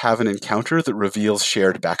have to have an encounter that reveals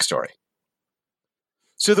shared backstory.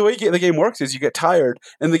 So the way the game works is you get tired,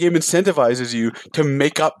 and the game incentivizes you to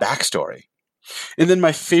make up backstory. And then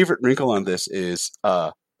my favorite wrinkle on this is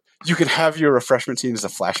you can have your refreshment scene as a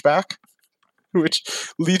flashback, which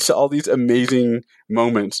leads to all these amazing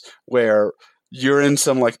moments where you're in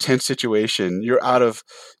some like tense situation, you're out of,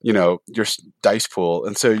 your dice pool,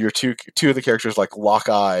 and so your two of the characters like lock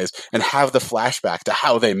eyes and have the flashback to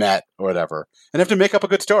how they met or whatever, and have to make up a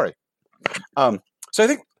good story. So I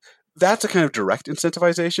think that's a kind of direct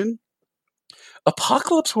incentivization.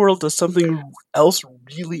 Apocalypse World does something else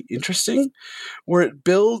really interesting, where it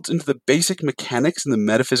builds into the basic mechanics and the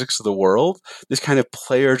metaphysics of the world this kind of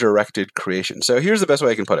player-directed creation. So here's the best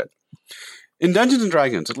way I can put it. in Dungeons and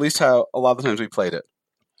Dragons, at least how a lot of the times we played it,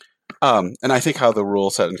 and I think how the rule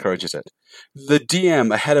set encourages it, the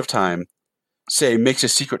DM ahead of time, say, makes a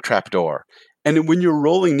secret trapdoor. And when you're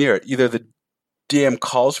rolling near it, either the DM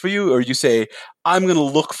calls for you, or you say, I'm going to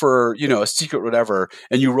look for, a secret whatever,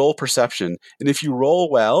 and you roll perception. And if you roll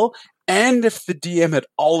well, and if the DM had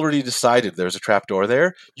already decided there's a trapdoor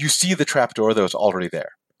there, you see the trapdoor that was already there.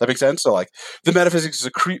 That makes sense? So, the metaphysics is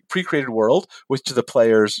a pre-created world, which the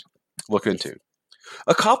players look into.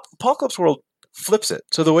 Apocalypse World flips it.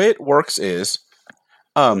 So the way it works is,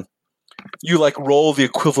 you roll the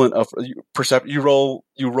equivalent of perception. You roll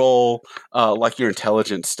your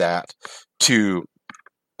intelligence stat to,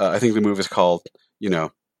 I think the move is called,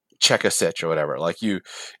 check a sitch or whatever.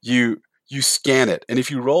 You scan it, and if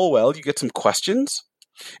you roll well, you get some questions,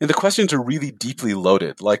 and the questions are really deeply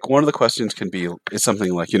loaded. Like one of the questions is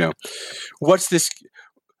something like, what's this?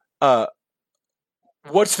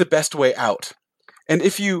 What's the best way out? And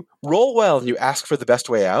if you roll well and you ask for the best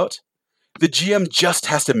way out, the GM just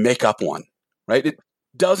has to make up one, right? It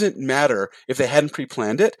doesn't matter if they hadn't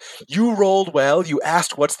pre-planned it. You rolled well. You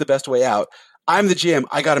asked what's the best way out. I'm the GM.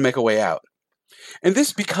 I got to make a way out. And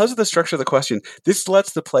this, because of the structure of the question, this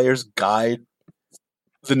lets the players guide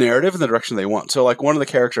the narrative in the direction they want. So one of the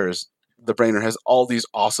characters, the Brainer, has all these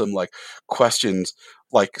awesome questions.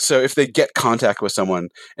 So if they get contact with someone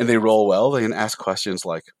and they roll well, they can ask questions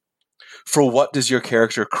like, for what does your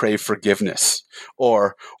character crave forgiveness?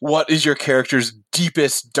 Or what is your character's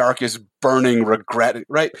deepest, darkest, burning regret?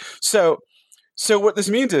 Right? So what this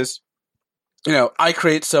means is, I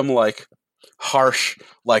create some harsh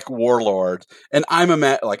warlord, and I'm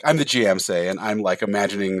the GM, say, and I'm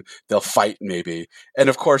imagining they'll fight maybe. And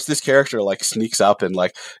of course this character sneaks up and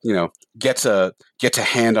gets a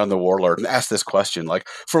hand on the warlord and asks this question,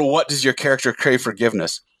 for what does your character crave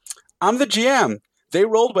forgiveness? I'm the GM. They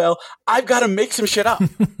rolled well. I've got to make some shit up.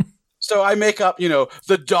 So I make up,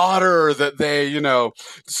 the daughter that they,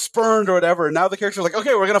 spurned or whatever. And now the character's like,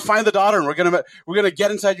 okay, we're going to find the daughter and we're going to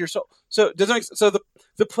get inside your soul. So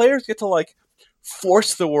the players get to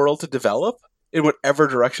force the world to develop in whatever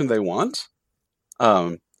direction they want,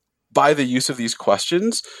 by the use of these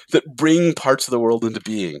questions that bring parts of the world into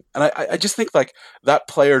being. And I just think that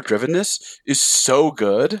player drivenness is so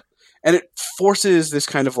good. And it forces this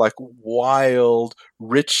kind of wild,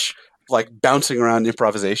 rich, bouncing around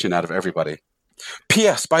improvisation out of everybody.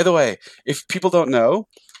 P.S. By the way, if people don't know,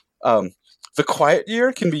 the Quiet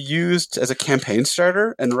Year can be used as a campaign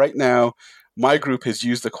starter. And right now, my group has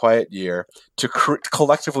used the Quiet Year to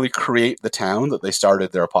collectively create the town that they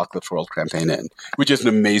started their Apocalypse World campaign in, which is an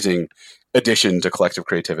amazing addition to collective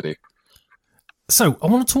creativity. So I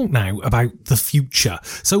want to talk now about the future.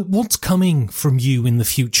 So what's coming from you in the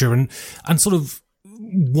future, and sort of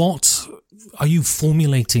what are you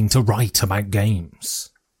formulating to write about games?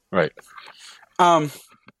 Right.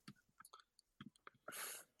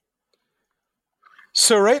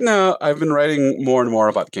 So right now I've been writing more and more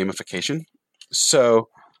about gamification. So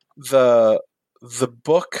the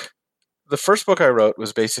first book I wrote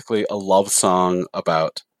was basically a love song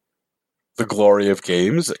about the glory of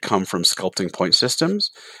games that come from sculpting point systems.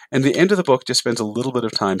 And the end of the book just spends a little bit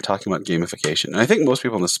of time talking about gamification. And I think most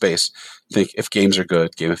people in the space think if games are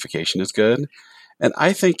good, gamification is good. And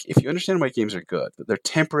I think if you understand why games are good, that they're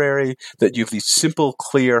temporary, that you have these simple,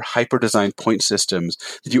 clear, hyper-designed point systems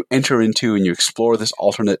that you enter into and you explore this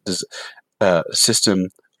alternate system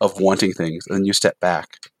of wanting things, and then you step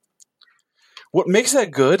back. What makes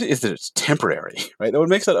that good is that it's temporary, right? What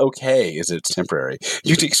makes that okay is that it's temporary.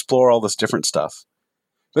 You get to explore all this different stuff.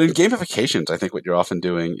 But in gamifications, I think what you're often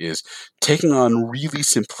doing is taking on really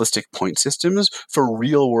simplistic point systems for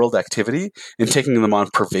real-world activity and taking them on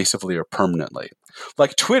pervasively or permanently.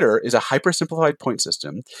 Like Twitter is a hyper-simplified point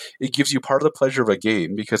system. It gives you part of the pleasure of a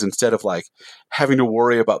game because instead of having to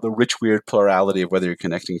worry about the rich, weird plurality of whether you're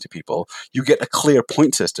connecting to people, you get a clear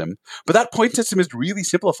point system. But that point system is really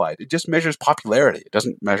simplified. It just measures popularity. It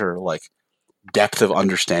doesn't measure depth of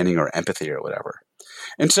understanding or empathy or whatever.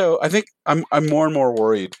 And so I think I'm more and more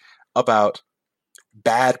worried about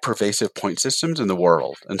bad pervasive point systems in the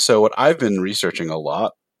world. And so what I've been researching a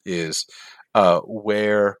lot is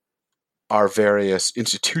where our various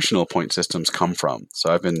institutional point systems come from.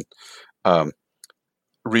 So I've been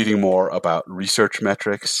reading more about research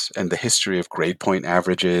metrics and the history of grade point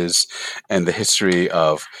averages and the history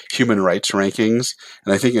of human rights rankings.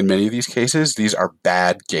 And I think in many of these cases, these are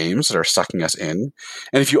bad games that are sucking us in.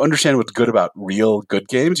 And if you understand what's good about real good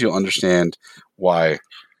games, you'll understand why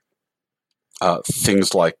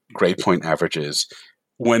things like grade point averages,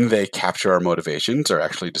 when they capture our motivations, are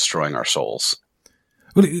actually destroying our souls.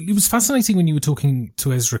 Well, it was fascinating when you were talking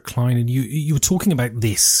to Ezra Klein and you were talking about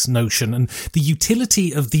this notion, and the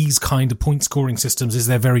utility of these kind of point scoring systems is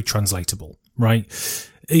they're very translatable, right?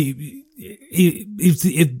 Ezra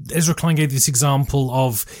Klein gave this example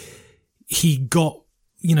of he got,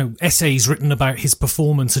 essays written about his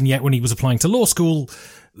performance, and yet when he was applying to law school,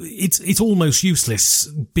 it's almost useless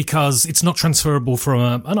because it's not transferable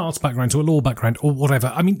from an arts background to a law background or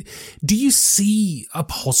whatever. I mean, do you see a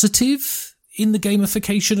positive in the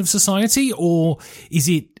gamification of society, or is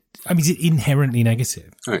it inherently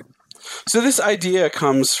negative? All right. So this idea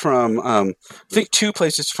comes from, I think two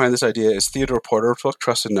places to find this idea is Theodore Porter's book,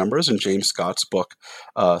 Trusted Numbers, and James Scott's book,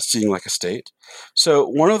 Seeing Like a State. So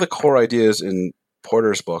one of the core ideas in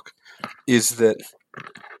Porter's book is that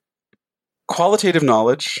qualitative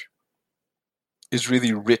knowledge is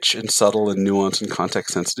really rich and subtle and nuanced and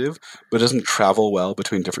context sensitive, but doesn't travel well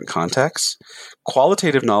between different contexts.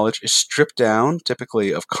 Qualitative knowledge is stripped down,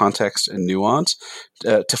 typically of context and nuance,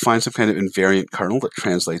 to find some kind of invariant kernel that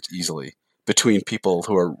translates easily between people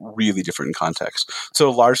who are really different in context.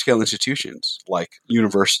 So large-scale institutions like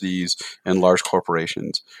universities and large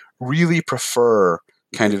corporations really prefer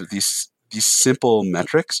kind of these simple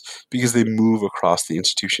metrics because they move across the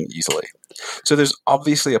institution easily. So there's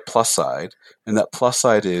obviously a plus side, and that plus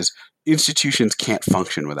side is institutions can't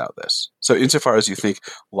function without this. So insofar as you think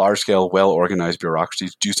large-scale, well-organized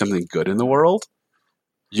bureaucracies do something good in the world,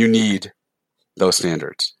 you need those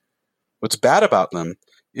standards. What's bad about them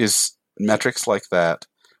is metrics like that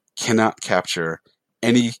cannot capture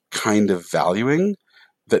any kind of valuing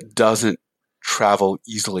that doesn't travel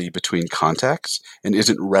easily between contexts and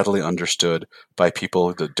isn't readily understood by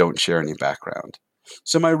people that don't share any background.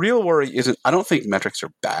 So my real worry isn't, I don't think metrics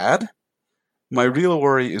are bad. My real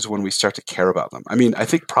worry is when we start to care about them. I mean, I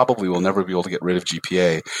think probably we'll never be able to get rid of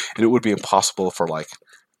GPA, and it would be impossible for like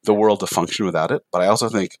the world to function without it. But I also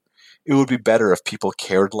think it would be better if people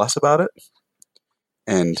cared less about it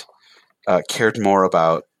and cared more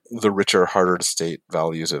about the richer, harder to state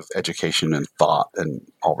values of education and thought and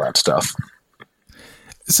all that stuff.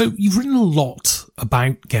 So you've written a lot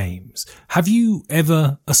about games. Have you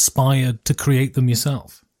ever aspired to create them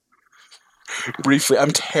yourself? Briefly,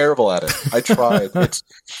 I'm terrible at it. I tried.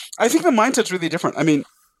 I think the mindset's really different. I mean,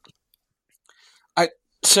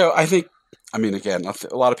 again,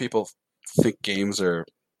 a lot of people think games are.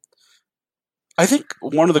 I think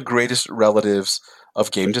one of the greatest relatives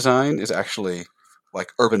of game design is actually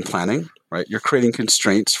like urban planning, right? You're creating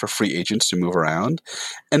constraints for free agents to move around.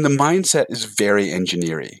 And the mindset is very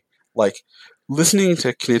engineering. Like listening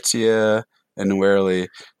to Knizia and Werley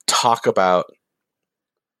talk about,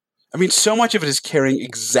 so much of it is caring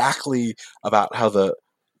exactly about how the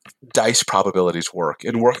dice probabilities work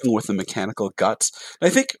and working with the mechanical guts. And I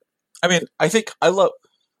think I love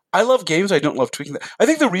games. I don't love tweaking that. I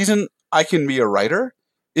think the reason I can be a writer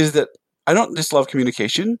is that I don't just love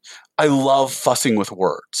communication. I love fussing with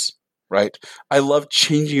words, right? I love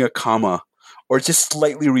changing a comma or just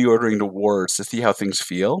slightly reordering the words to see how things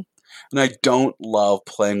feel. And I don't love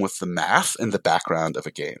playing with the math and the background of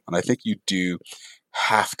a game. And I think you do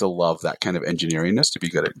have to love that kind of engineeringness to be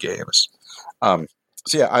good at games.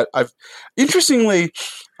 I've interestingly,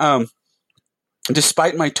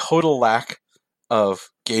 despite my total lack of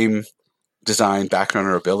game design background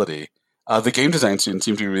or ability, the game design students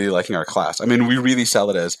seem to be really liking our class. I mean, we really sell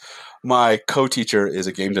it as my co-teacher is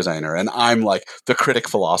a game designer and I'm like the critic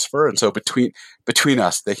philosopher. And so between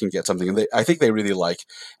us, they can get something. And I think they really like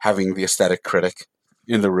having the aesthetic critic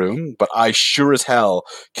in the room, but I sure as hell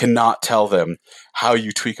cannot tell them how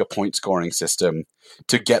you tweak a point scoring system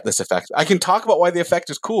to get this effect. I can talk about why the effect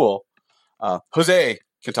is cool. Jose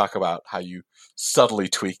can talk about how you subtly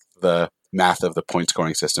tweak the math of the point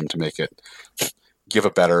scoring system to make it give a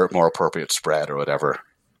better, more appropriate spread or whatever.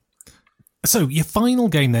 So your final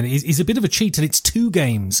game then is a bit of a cheat, and it's two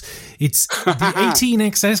games. It's the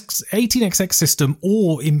 18xx system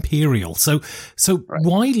or Imperial. So right.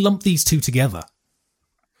 Why lump these two together?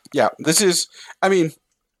 Yeah, this is, 18xx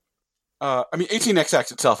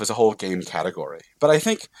itself is a whole game category. But I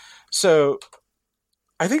think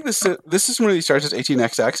this system really starts as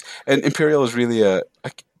 18xx, and Imperial is really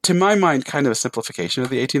to my mind, kind of a simplification of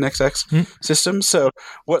the 18xx system. So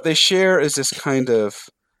what they share is this kind of,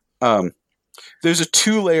 there's a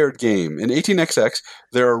two-layered game. In 18xx,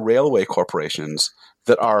 there are railway corporations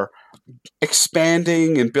that are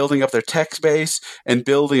expanding and building up their tech base and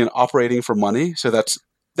building and operating for money. So that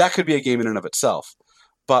could be a game in and of itself.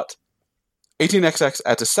 But 18xx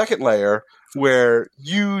adds a second layer where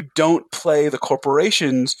you don't play the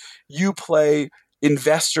corporations, you play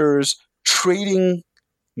investors trading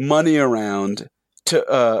money around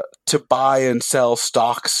to buy and sell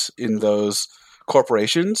stocks in those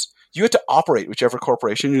corporations, you had to operate whichever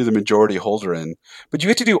corporation you're the majority holder in. But you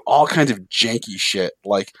had to do all kinds of janky shit.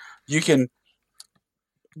 Like, you can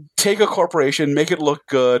take a corporation, make it look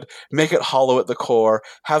good, make it hollow at the core,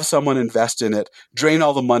 have someone invest in it, drain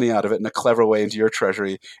all the money out of it in a clever way into your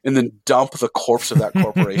treasury, and then dump the corpse of that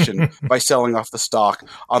corporation by selling off the stock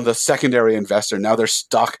on the secondary investor. Now they're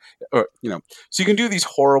stuck, or, so you can do these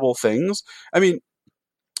horrible things. I mean,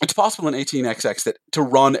 it's possible in 18xx that to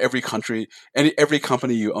run every country and every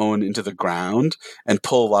company you own into the ground and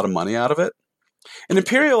pull a lot of money out of it. And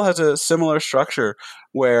Imperial has a similar structure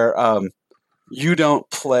where you don't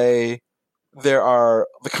play. There are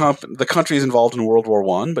the countries involved in World War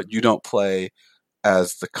I, but you don't play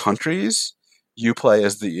as the countries. You play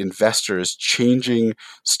as the investors, changing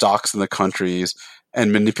stocks in the countries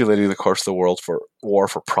and manipulating the course of the world for war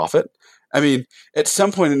for profit. I mean, at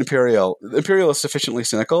some point in Imperial is sufficiently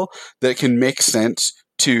cynical that it can make sense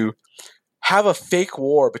to have a fake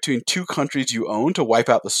war between two countries you own to wipe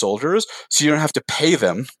out the soldiers, so you don't have to pay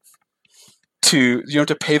them. You don't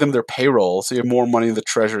have to pay them their payroll, so you have more money in the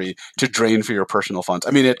treasury to drain for your personal funds.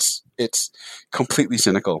 I mean, it's completely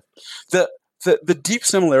cynical. The deep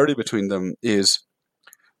similarity between them is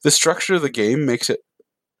the structure of the game makes it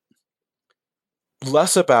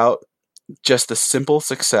less about just the simple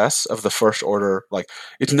success of the First Order. Like,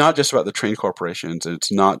 it's not just about the train corporations, and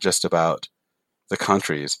it's not just about the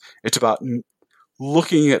countries. It's about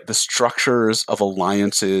looking at the structures of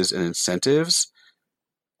alliances and incentives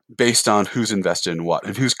based on who's invested in what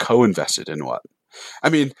and who's co-invested in what. I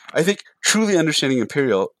mean, I think truly understanding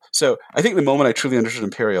Imperial. So I think the moment I truly understood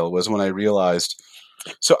Imperial was when I realized.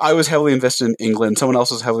 So I was heavily invested in England. Someone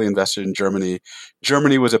else was heavily invested in Germany.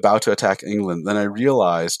 Germany was about to attack England. Then I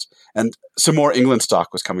realized, and some more England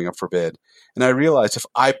stock was coming up for bid. And I realized if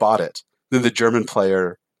I bought it, then the German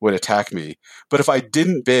player would attack me. But if I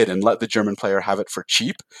didn't bid and let the German player have it for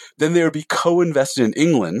cheap, then they would be co-invested in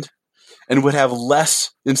England and would have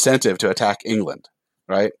less incentive to attack England,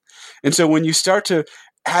 right? And so when you start to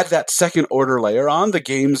add that second order layer on, the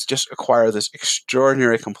games just acquire this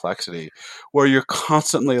extraordinary complexity where you're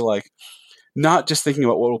constantly like not just thinking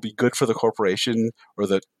about what will be good for the corporation or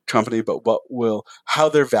the company, but how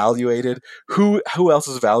they're valuated, who else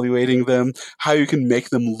is valuating them, how you can make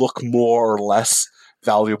them look more or less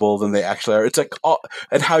valuable than they actually are. It's like,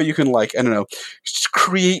 and how you can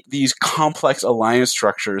create these complex alliance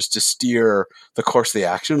structures to steer the course of the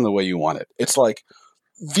action in the way you want it. It's like,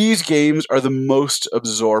 these games are the most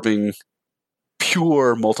absorbing,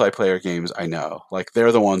 pure multiplayer games I know. Like,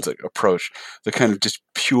 they're the ones that approach the kind of just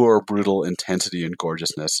pure, brutal intensity and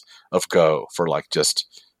gorgeousness of Go for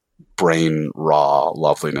just brain raw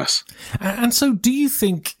loveliness. And so do you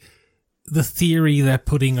think the theory they're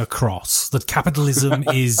putting across, that capitalism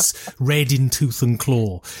is red in tooth and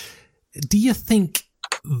claw, do you think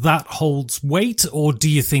that holds weight, or do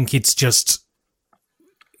you think it's just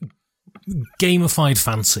gamified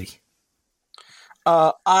fancy?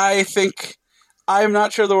 I think, I'm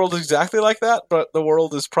not sure the world is exactly like that, but the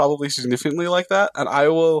world is probably significantly like that. And I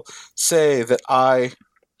will say that I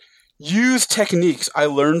use techniques I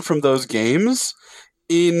learned from those games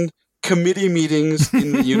in committee meetings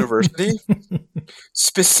in the university.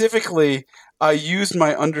 Specifically, I used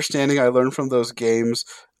my understanding I learned from those games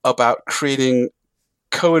about creating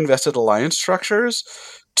co-invested alliance structures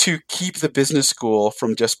to keep the business school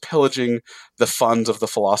from just pillaging the funds of the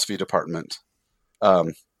philosophy department.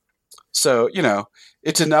 So,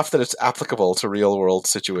 it's enough that it's applicable to real world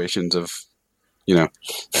situations of,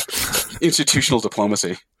 institutional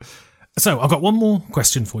diplomacy. So I've got one more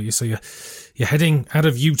question for you. So you're heading out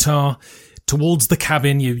of Utah towards the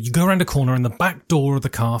cabin. You go around a corner and the back door of the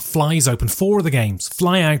car flies open. 4 of the games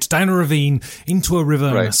fly out down a ravine into a river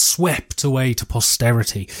and are swept away to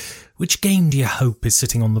posterity. Which game do you hope is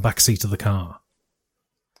sitting on the back seat of the car?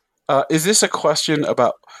 Is this a question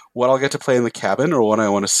about what I'll get to play in the cabin or what I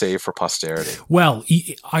want to save for posterity? Well,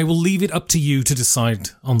 I will leave it up to you to decide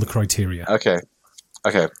on the criteria. Okay.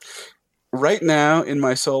 Right now, in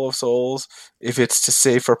my soul of souls, if it's to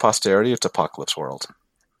save for posterity, it's Apocalypse World.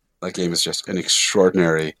 That game is just an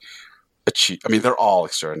extraordinary achievement. I mean, they're all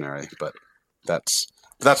extraordinary, but that's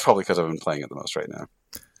probably because I've been playing it the most right now.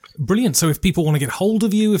 Brilliant. So if people want to get hold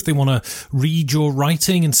of you, if they want to read your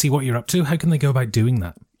writing and see what you're up to, how can they go about doing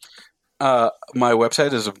that? My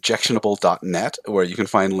website is objectionable.net, where you can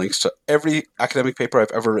find links to every academic paper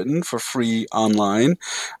I've ever written for free online.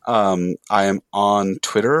 I am on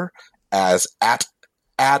Twitter as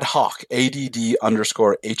 @adhawk, ADD_HAWK.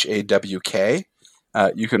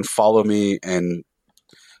 You can follow me and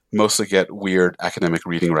mostly get weird academic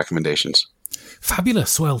reading recommendations.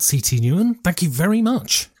 Fabulous. Well, CT Newen, thank you very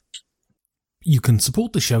much. You can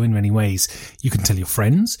support the show in many ways. You can tell your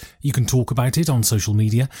friends. You can talk about it on social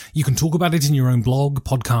media. You can talk about it in your own blog,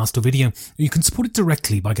 podcast, or video. You can support it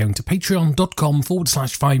directly by going to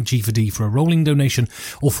patreon.com/5G4D for a rolling donation,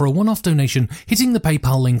 or for a one-off donation, hitting the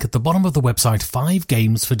PayPal link at the bottom of the website,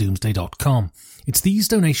 5gamesfordoomsday.com. It's these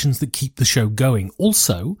donations that keep the show going.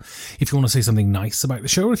 Also, if you want to say something nice about the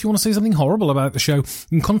show, or if you want to say something horrible about the show, you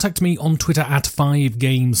can contact me on Twitter at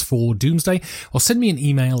 5gamesfordoomsday, or send me an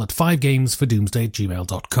email at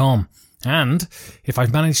 5gamesfordoomsday@gmail.com. And if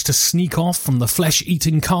I've managed to sneak off from the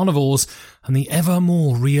flesh-eating carnivores and the ever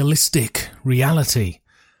more realistic reality,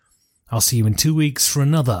 I'll see you in 2 weeks for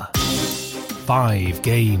another 5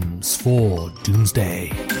 Games for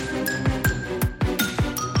Doomsday.